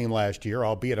playoff team last year,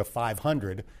 albeit a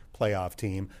 500 playoff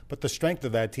team. But the strength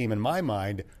of that team, in my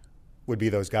mind, would be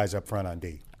those guys up front on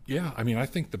D. Yeah, I mean, I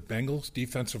think the Bengals'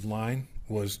 defensive line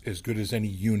was as good as any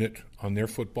unit on their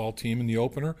football team in the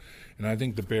opener, and I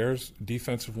think the Bears'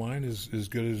 defensive line is as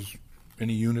good as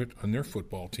any unit on their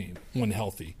football team when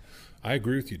healthy. I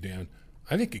agree with you, Dan.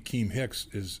 I think Akeem Hicks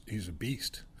he's a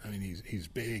beast. I mean, he's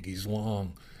big, he's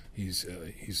long, he's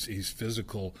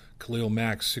physical. Khalil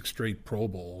Mack, 6 straight Pro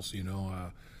Bowls.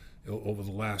 Over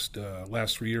the last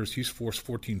 3 years, he's forced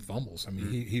 14 fumbles. I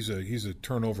mean, he's a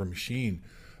turnover machine.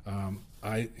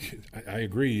 I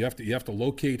agree. You have to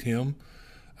locate him.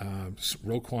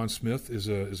 Roquan Smith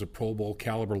is a Pro Bowl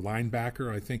caliber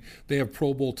linebacker. I think they have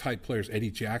Pro Bowl type players.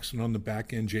 Eddie Jackson on the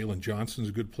back end. Jalen Johnson's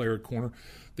a good player at corner.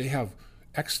 They have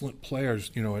excellent players,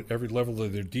 at every level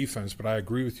of their defense. But I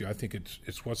agree with you. I think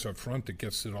it's what's up front that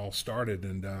gets it all started,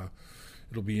 and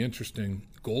it'll be interesting.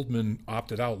 Goldman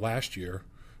opted out last year,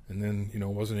 and then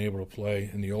wasn't able to play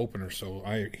in the opener. So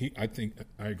I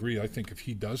agree. I think if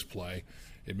he does play,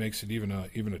 it makes it even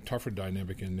a tougher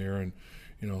dynamic in there. And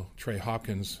Trey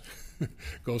Hopkins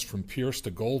goes from Pierce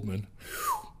to Goldman.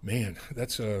 Man,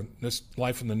 that's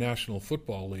life in the National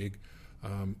Football League.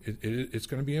 It's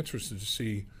going to be interesting to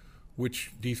see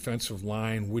which defensive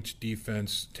line, which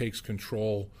defense takes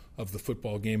control of the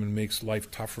football game and makes life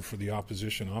tougher for the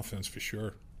opposition offense for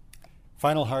sure.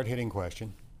 Final hard-hitting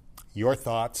question. Your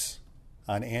thoughts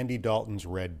on Andy Dalton's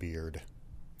red beard?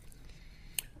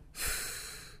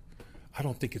 I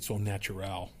don't think it's au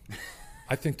naturel.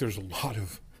 I think there's a lot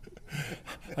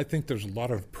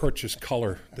of purchased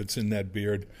color that's in that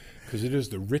beard, because it is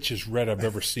the richest red I've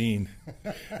ever seen.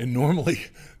 And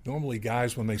normally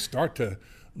guys, when they start to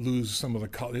lose some of the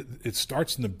color, it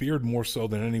starts in the beard more so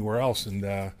than anywhere else. And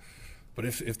but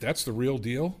if that's the real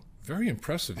deal, very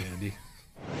impressive, Andy.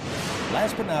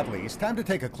 Last but not least, time to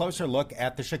take a closer look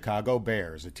at the Chicago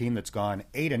Bears, a team that's gone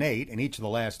 8-8 in each of the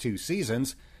last 2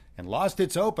 seasons and lost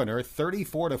its opener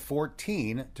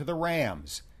 34-14 to the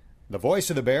Rams. The voice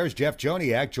of the Bears, Jeff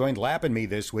Joniak, joined Lapp and me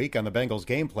this week on the Bengals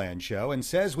Game Plan show and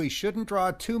says we shouldn't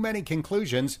draw too many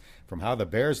conclusions from how the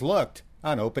Bears looked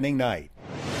on opening night.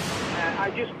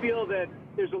 I just feel that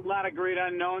there's a lot of great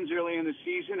unknowns early in the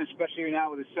season, especially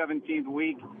now with the 17th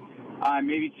week.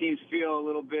 Maybe teams feel a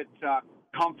little bit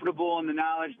comfortable in the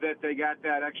knowledge that they got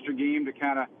that extra game to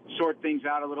kind of sort things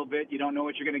out a little bit. You don't know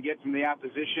what you're going to get from the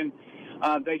opposition.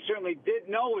 They certainly did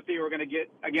know what they were going to get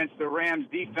against the Rams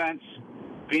defense,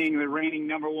 being the reigning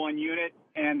number 1 unit,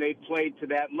 and they played to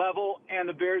that level. And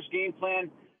the Bears game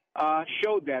plan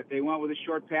showed that. They went with a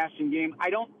short passing game.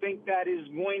 I don't think that is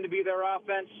going to be their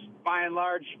offense by and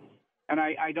large, and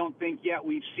I don't think yet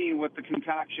we've seen what the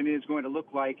concoction is going to look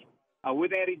like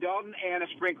with Andy Dalton and a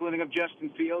sprinkling of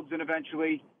Justin Fields, and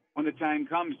eventually, when the time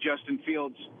comes, Justin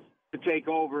Fields to take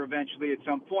over eventually at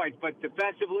some point. But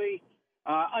defensively,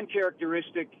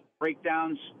 uncharacteristic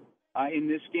breakdowns in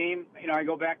this game. I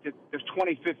go back to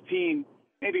 2015,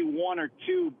 maybe 1 or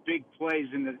 2 big plays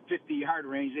in the 50-yard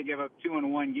range. They gave up 2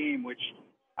 in one game, which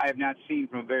I have not seen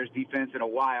from a Bears defense in a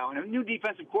while. And a new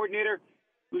defensive coordinator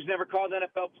who's never called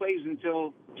NFL plays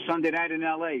until Sunday night in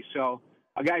L.A. So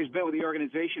a guy who's been with the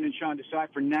organization and Sean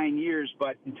Desai for 9 years,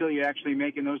 but until you're actually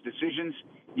making those decisions,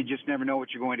 you just never know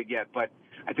what you're going to get. But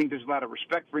I think there's a lot of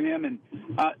respect for him. And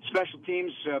special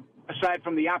teams, aside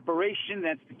from the operation,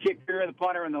 that's the kicker, the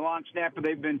punter, and the long snapper,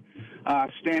 they've been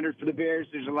standard for the Bears.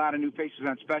 There's a lot of new faces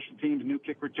on special teams, new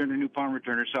kick returner, new punt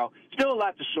returner. So still a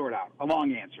lot to sort out. A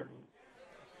long answer.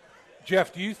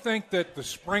 Jeff, do you think that the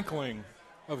sprinkling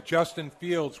of Justin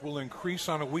Fields will increase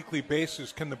on a weekly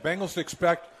basis? Can the Bengals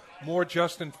expect more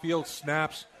Justin Fields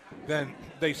snaps than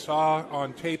they saw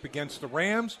on tape against the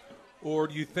Rams? Or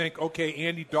do you think, okay,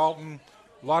 Andy Dalton,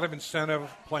 a lot of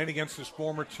incentive playing against his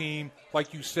former team,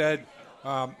 like you said,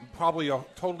 probably a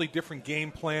totally different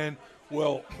game plan.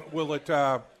 Will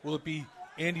it be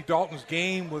Andy Dalton's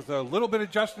game with a little bit of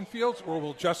Justin Fields, or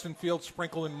will Justin Fields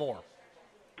sprinkle in more?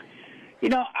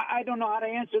 I don't know how to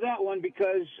answer that one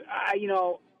because,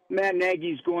 Matt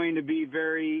Nagy's going to be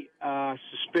very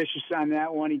suspicious on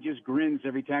that one. He just grins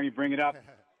every time you bring it up.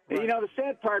 Right. The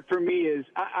sad part for me is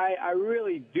I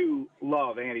really do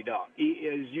love Andy Dalton.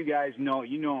 As you guys know,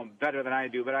 you know him better than I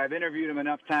do, but I've interviewed him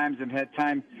enough times and had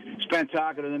time spent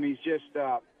talking to him. He's just,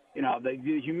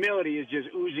 the humility is just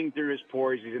oozing through his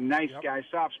pores. He's a nice guy,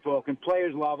 soft-spoken.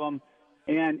 Players love him.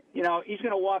 And, he's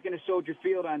going to walk into Soldier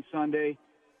Field on Sunday.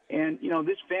 And,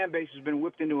 this fan base has been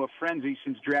whipped into a frenzy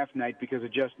since draft night because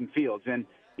of Justin Fields. And,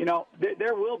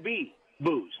 there will be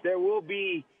boos. There will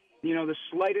be, the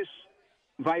slightest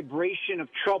vibration of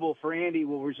trouble for Andy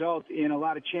will result in a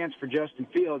lot of chance for Justin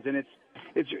Fields. And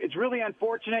it's really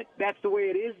unfortunate. That's the way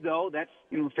it is, though. That's,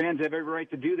 fans have every right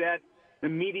to do that. The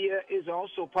media is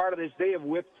also part of this. They have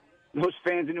whipped those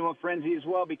fans into a frenzy as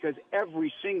well because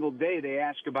every single day they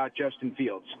ask about Justin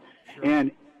Fields. Sure.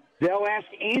 And they'll ask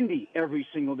Andy every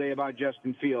single day about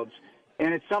Justin Fields.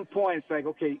 And at some point it's like,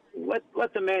 okay,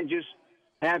 let the man just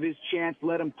have his chance,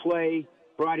 let him play,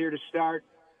 brought here to start.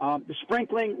 The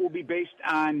sprinkling will be based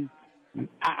on,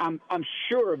 I'm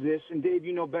sure of this, and Dave,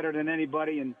 you know better than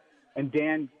anybody, and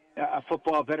Dan, a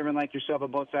football veteran like yourself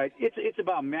on both sides, it's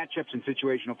about matchups and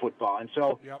situational football. And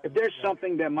so if there's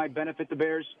something that might benefit the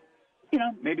Bears,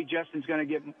 maybe Justin's going to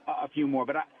get a few more.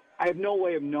 But I have no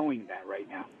way of knowing that right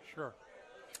now. Sure.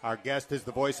 Our guest is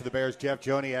the voice of the Bears, Jeff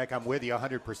Joniak. I'm with you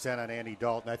 100% on Andy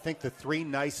Dalton. I think the three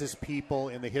nicest people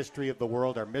in the history of the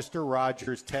world are Mr.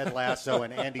 Rogers, Ted Lasso,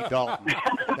 and Andy Dalton.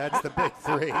 That's the big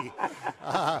three.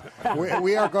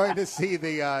 We are going to see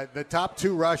the top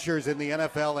two rushers in the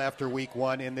NFL after week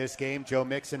one in this game, Joe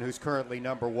Mixon, who's currently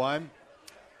number one,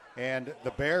 and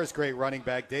the Bears' great running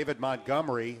back, David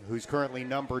Montgomery, who's currently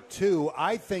number two.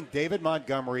 I think David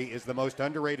Montgomery is the most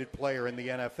underrated player in the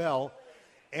NFL.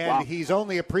 And he's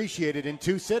only appreciated in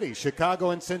two cities, Chicago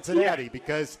and Cincinnati,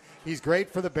 because he's great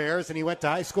for the Bears, and he went to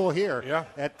high school here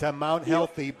at Mount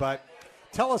Healthy. But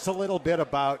tell us a little bit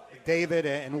about David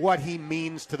and what he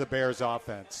means to the Bears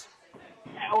offense.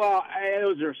 Well,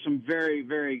 those are some very,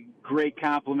 very great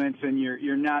compliments, and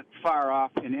you're not far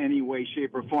off in any way,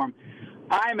 shape, or form.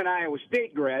 I'm an Iowa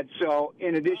State grad, so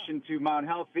in addition to Mount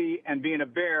Healthy and being a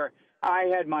Bear, I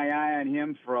had my eye on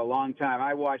him for a long time.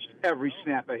 I watched every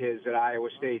snap of his at Iowa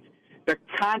State. The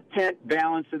content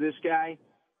balance of this guy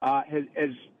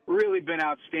has really been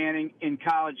outstanding in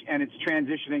college, and it's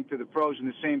transitioning to the pros in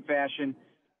the same fashion.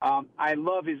 I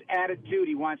love his attitude.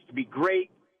 He wants to be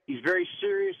great. He's very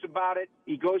serious about it.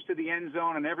 He goes to the end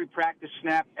zone on every practice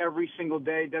snap every single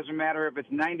day. It doesn't matter if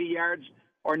it's 90 yards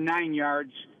or 9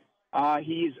 yards.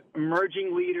 He's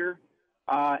emerging leader.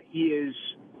 He is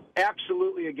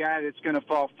absolutely a guy that's going to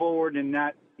fall forward and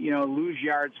not, lose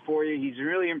yards for you. He's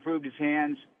really improved his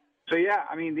hands. So,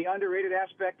 the underrated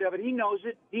aspect of it, he knows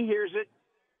it. He hears it.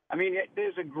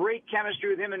 There's a great chemistry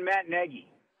with him and Matt Nagy.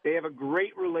 They have a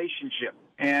great relationship,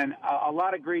 and a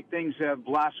lot of great things have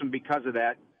blossomed because of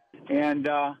that. And,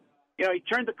 he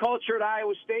turned the culture at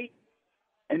Iowa State,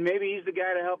 and maybe he's the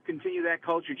guy to help continue that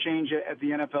culture change at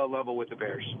the NFL level with the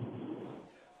Bears.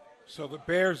 So the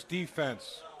Bears'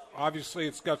 defense, obviously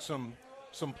it's got some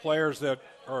players that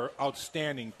are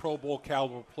outstanding, Pro Bowl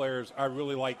caliber players. I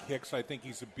really like Hicks. I think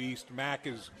he's a beast. Mack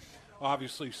is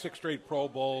obviously 6 straight Pro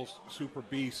Bowls, super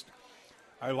beast.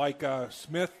 I like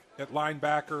Smith at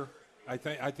linebacker. I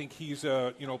think he's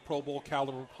a Pro Bowl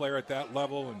caliber player at that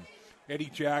level, and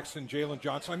Eddie Jackson, Jalen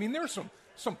Johnson. There's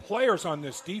some players on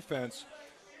this defense.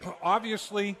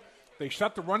 Obviously, they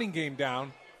shut the running game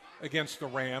down against the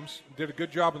Rams. Did a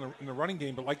good job in the running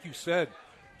game, but like you said,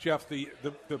 Jeff, the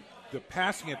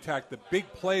passing attack, the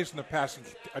big plays in the passing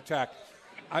attack,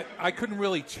 I couldn't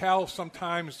really tell.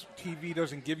 Sometimes TV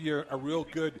doesn't give you a real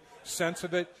good sense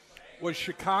of it. Was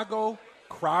Chicago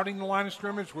crowding the line of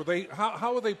scrimmage? Were they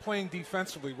how were they playing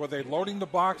defensively? Were they loading the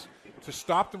box to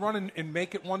stop the run and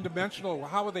make it one-dimensional?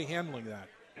 How were they handling that?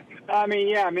 And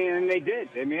they did.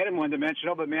 They made him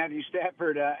one-dimensional, but Matthew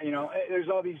Stafford, there's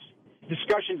all these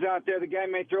discussions out there. The guy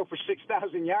may throw for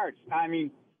 6,000 yards.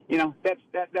 That's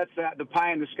the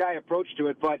pie in the sky approach to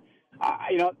it. But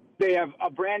they have a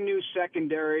brand new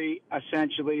secondary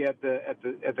essentially at the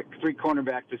 3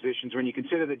 cornerback positions. When you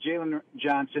consider that Jalen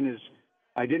Johnson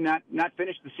did not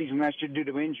finish the season last year due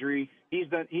to injury, he's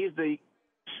the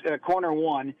corner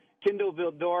 1. Kindle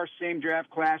Vildor, same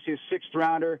draft class, his 6th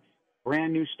rounder,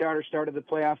 brand new starter, started the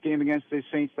playoff game against the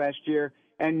Saints last year.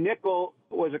 And nickel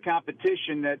was a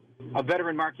competition that a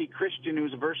veteran, Marquis Christian,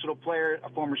 who's a versatile player, a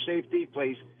former safety,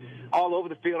 plays all over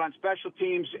the field on special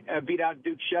teams, beat out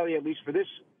Duke Shelley, at least for this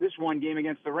one game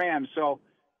against the Rams. So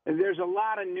there's a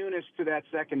lot of newness to that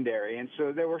secondary. And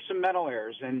so there were some mental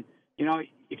errors. And,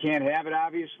 you can't have it,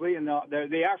 obviously. And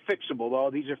they are fixable, though.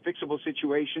 These are fixable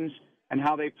situations and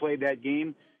how they played that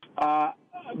game.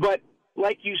 But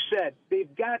like you said,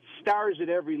 they've got stars at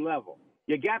every level.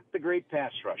 You got the great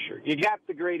pass rusher. You got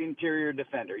the great interior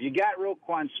defender. You got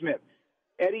Roquan Smith.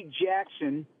 Eddie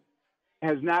Jackson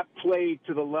has not played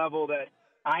to the level that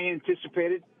I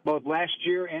anticipated both last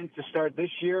year and to start this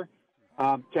year,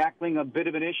 tackling a bit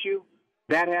of an issue.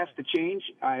 That has to change.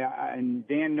 And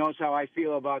Dan knows how I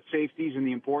feel about safeties and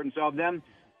the importance of them.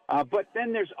 But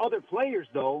then there's other players,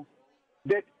 though,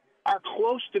 that are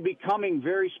close to becoming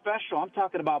very special. I'm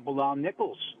talking about Bilal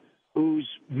Nichols, who's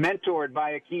mentored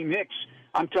by Akeem Hicks.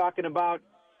 I'm talking about,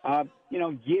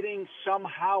 getting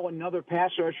somehow another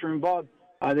pass rusher involved.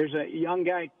 There's a young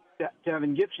guy, Travis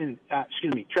Gibson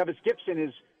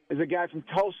is a guy from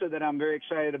Tulsa that I'm very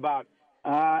excited about.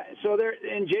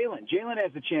 And Jalen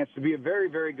has the chance to be a very,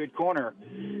 very good corner.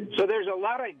 So there's a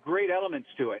lot of great elements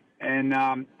to it. And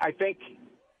I think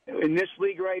in this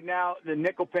league right now, the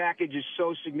nickel package is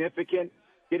so significant.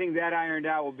 Getting that ironed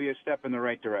out will be a step in the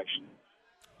right direction.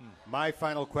 My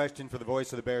final question for the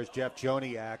voice of the Bears, Jeff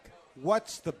Joniak.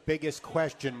 What's the biggest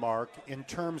question mark in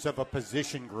terms of a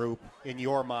position group in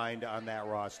your mind on that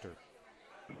roster?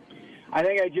 I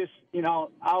think I just,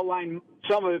 outlined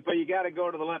some of it, but you got to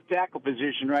go to the left tackle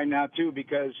position right now, too,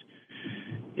 because,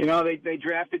 they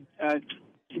drafted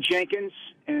Jenkins,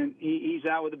 and he's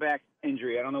out with a back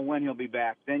injury. I don't know when he'll be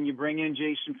back. Then you bring in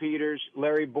Jason Peters.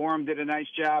 Larry Borum did a nice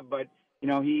job, but,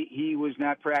 he was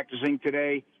not practicing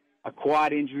today. A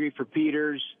quad injury for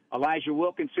Peters. Elijah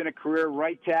Wilkinson, a career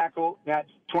right tackle, got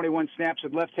 21 snaps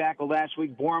at left tackle last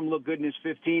week. Borum looked good in his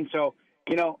 15. So,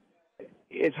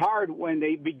 it's hard when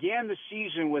they began the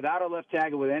season without a left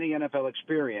tackle with any NFL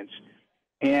experience.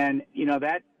 And,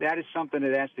 that is something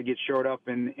that has to get shored up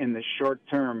in the short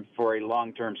term for a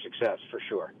long-term success, for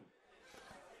sure.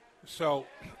 So,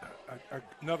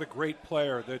 another great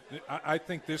player that I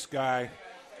think this guy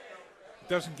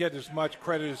doesn't get as much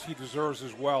credit as he deserves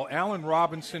as well. Allen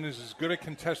Robinson is as good a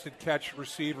contested catch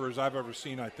receiver as I've ever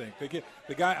seen, I think.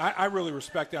 The guy, I really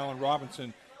respect Allen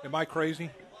Robinson. Am I crazy?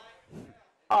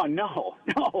 Oh, no.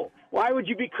 Why would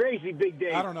you be crazy, Big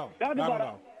Dave? I don't know.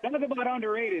 Nothing about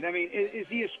underrated. I mean, is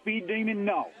he a speed demon?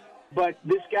 No. But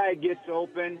this guy gets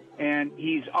open, and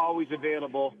he's always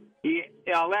available.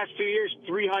 Last 2 years,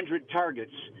 300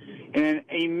 targets, and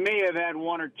he may have had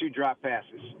one or two drop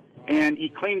passes. And he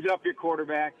cleans up your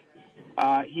quarterback.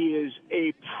 He is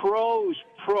a pro's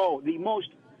pro.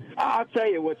 I'll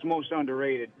tell you what's most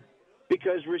underrated.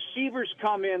 Because receivers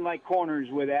come in like corners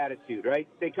with attitude, right?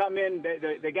 They come in,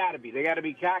 they got to be. They got to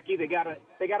be cocky. They got to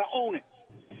own it.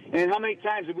 And how many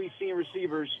times have we seen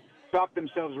receivers talk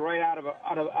themselves right out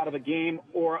of a game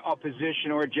or a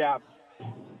position or a job?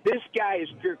 This guy is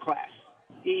pure class.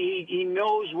 He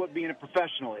knows what being a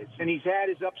professional is, and he's had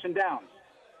his ups and downs.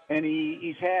 And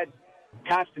he's had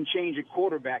constant change at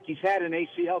quarterback. He's had an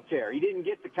ACL tear. He didn't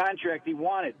get the contract he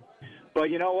wanted. But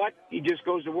you know what? He just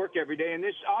goes to work every day. And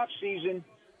this offseason,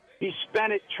 he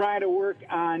spent it trying to work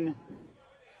on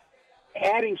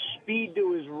adding speed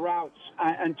to his routes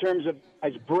in terms of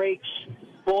his breaks,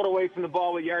 pulling away from the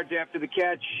ball with yards after the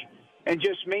catch, and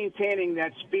just maintaining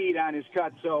that speed on his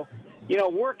cut. So,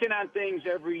 working on things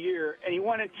every year. And he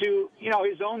went into,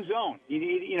 his own zone.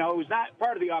 It was not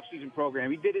part of the offseason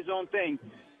program. He did his own thing.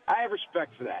 I have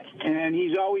respect for that. And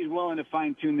he's always willing to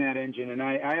fine-tune that engine. And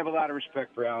I have a lot of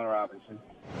respect for Allen Robinson.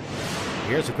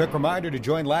 Here's a quick reminder to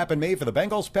join Lapp and me for the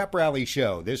Bengals Pep Rally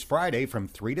Show this Friday from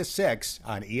 3 to 6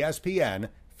 on ESPN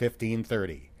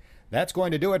 1530. That's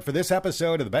going to do it for this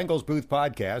episode of the Bengals Booth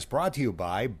Podcast, brought to you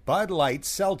by Bud Light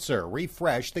Seltzer.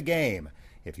 Refresh the game.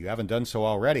 If you haven't done so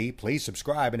already, please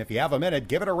subscribe, and if you have a minute,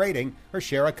 give it a rating or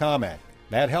share a comment.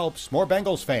 That helps more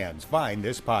Bengals fans find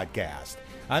this podcast.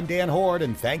 I'm Dan Hoard,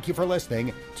 and thank you for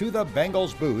listening to the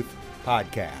Bengals Booth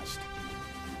Podcast.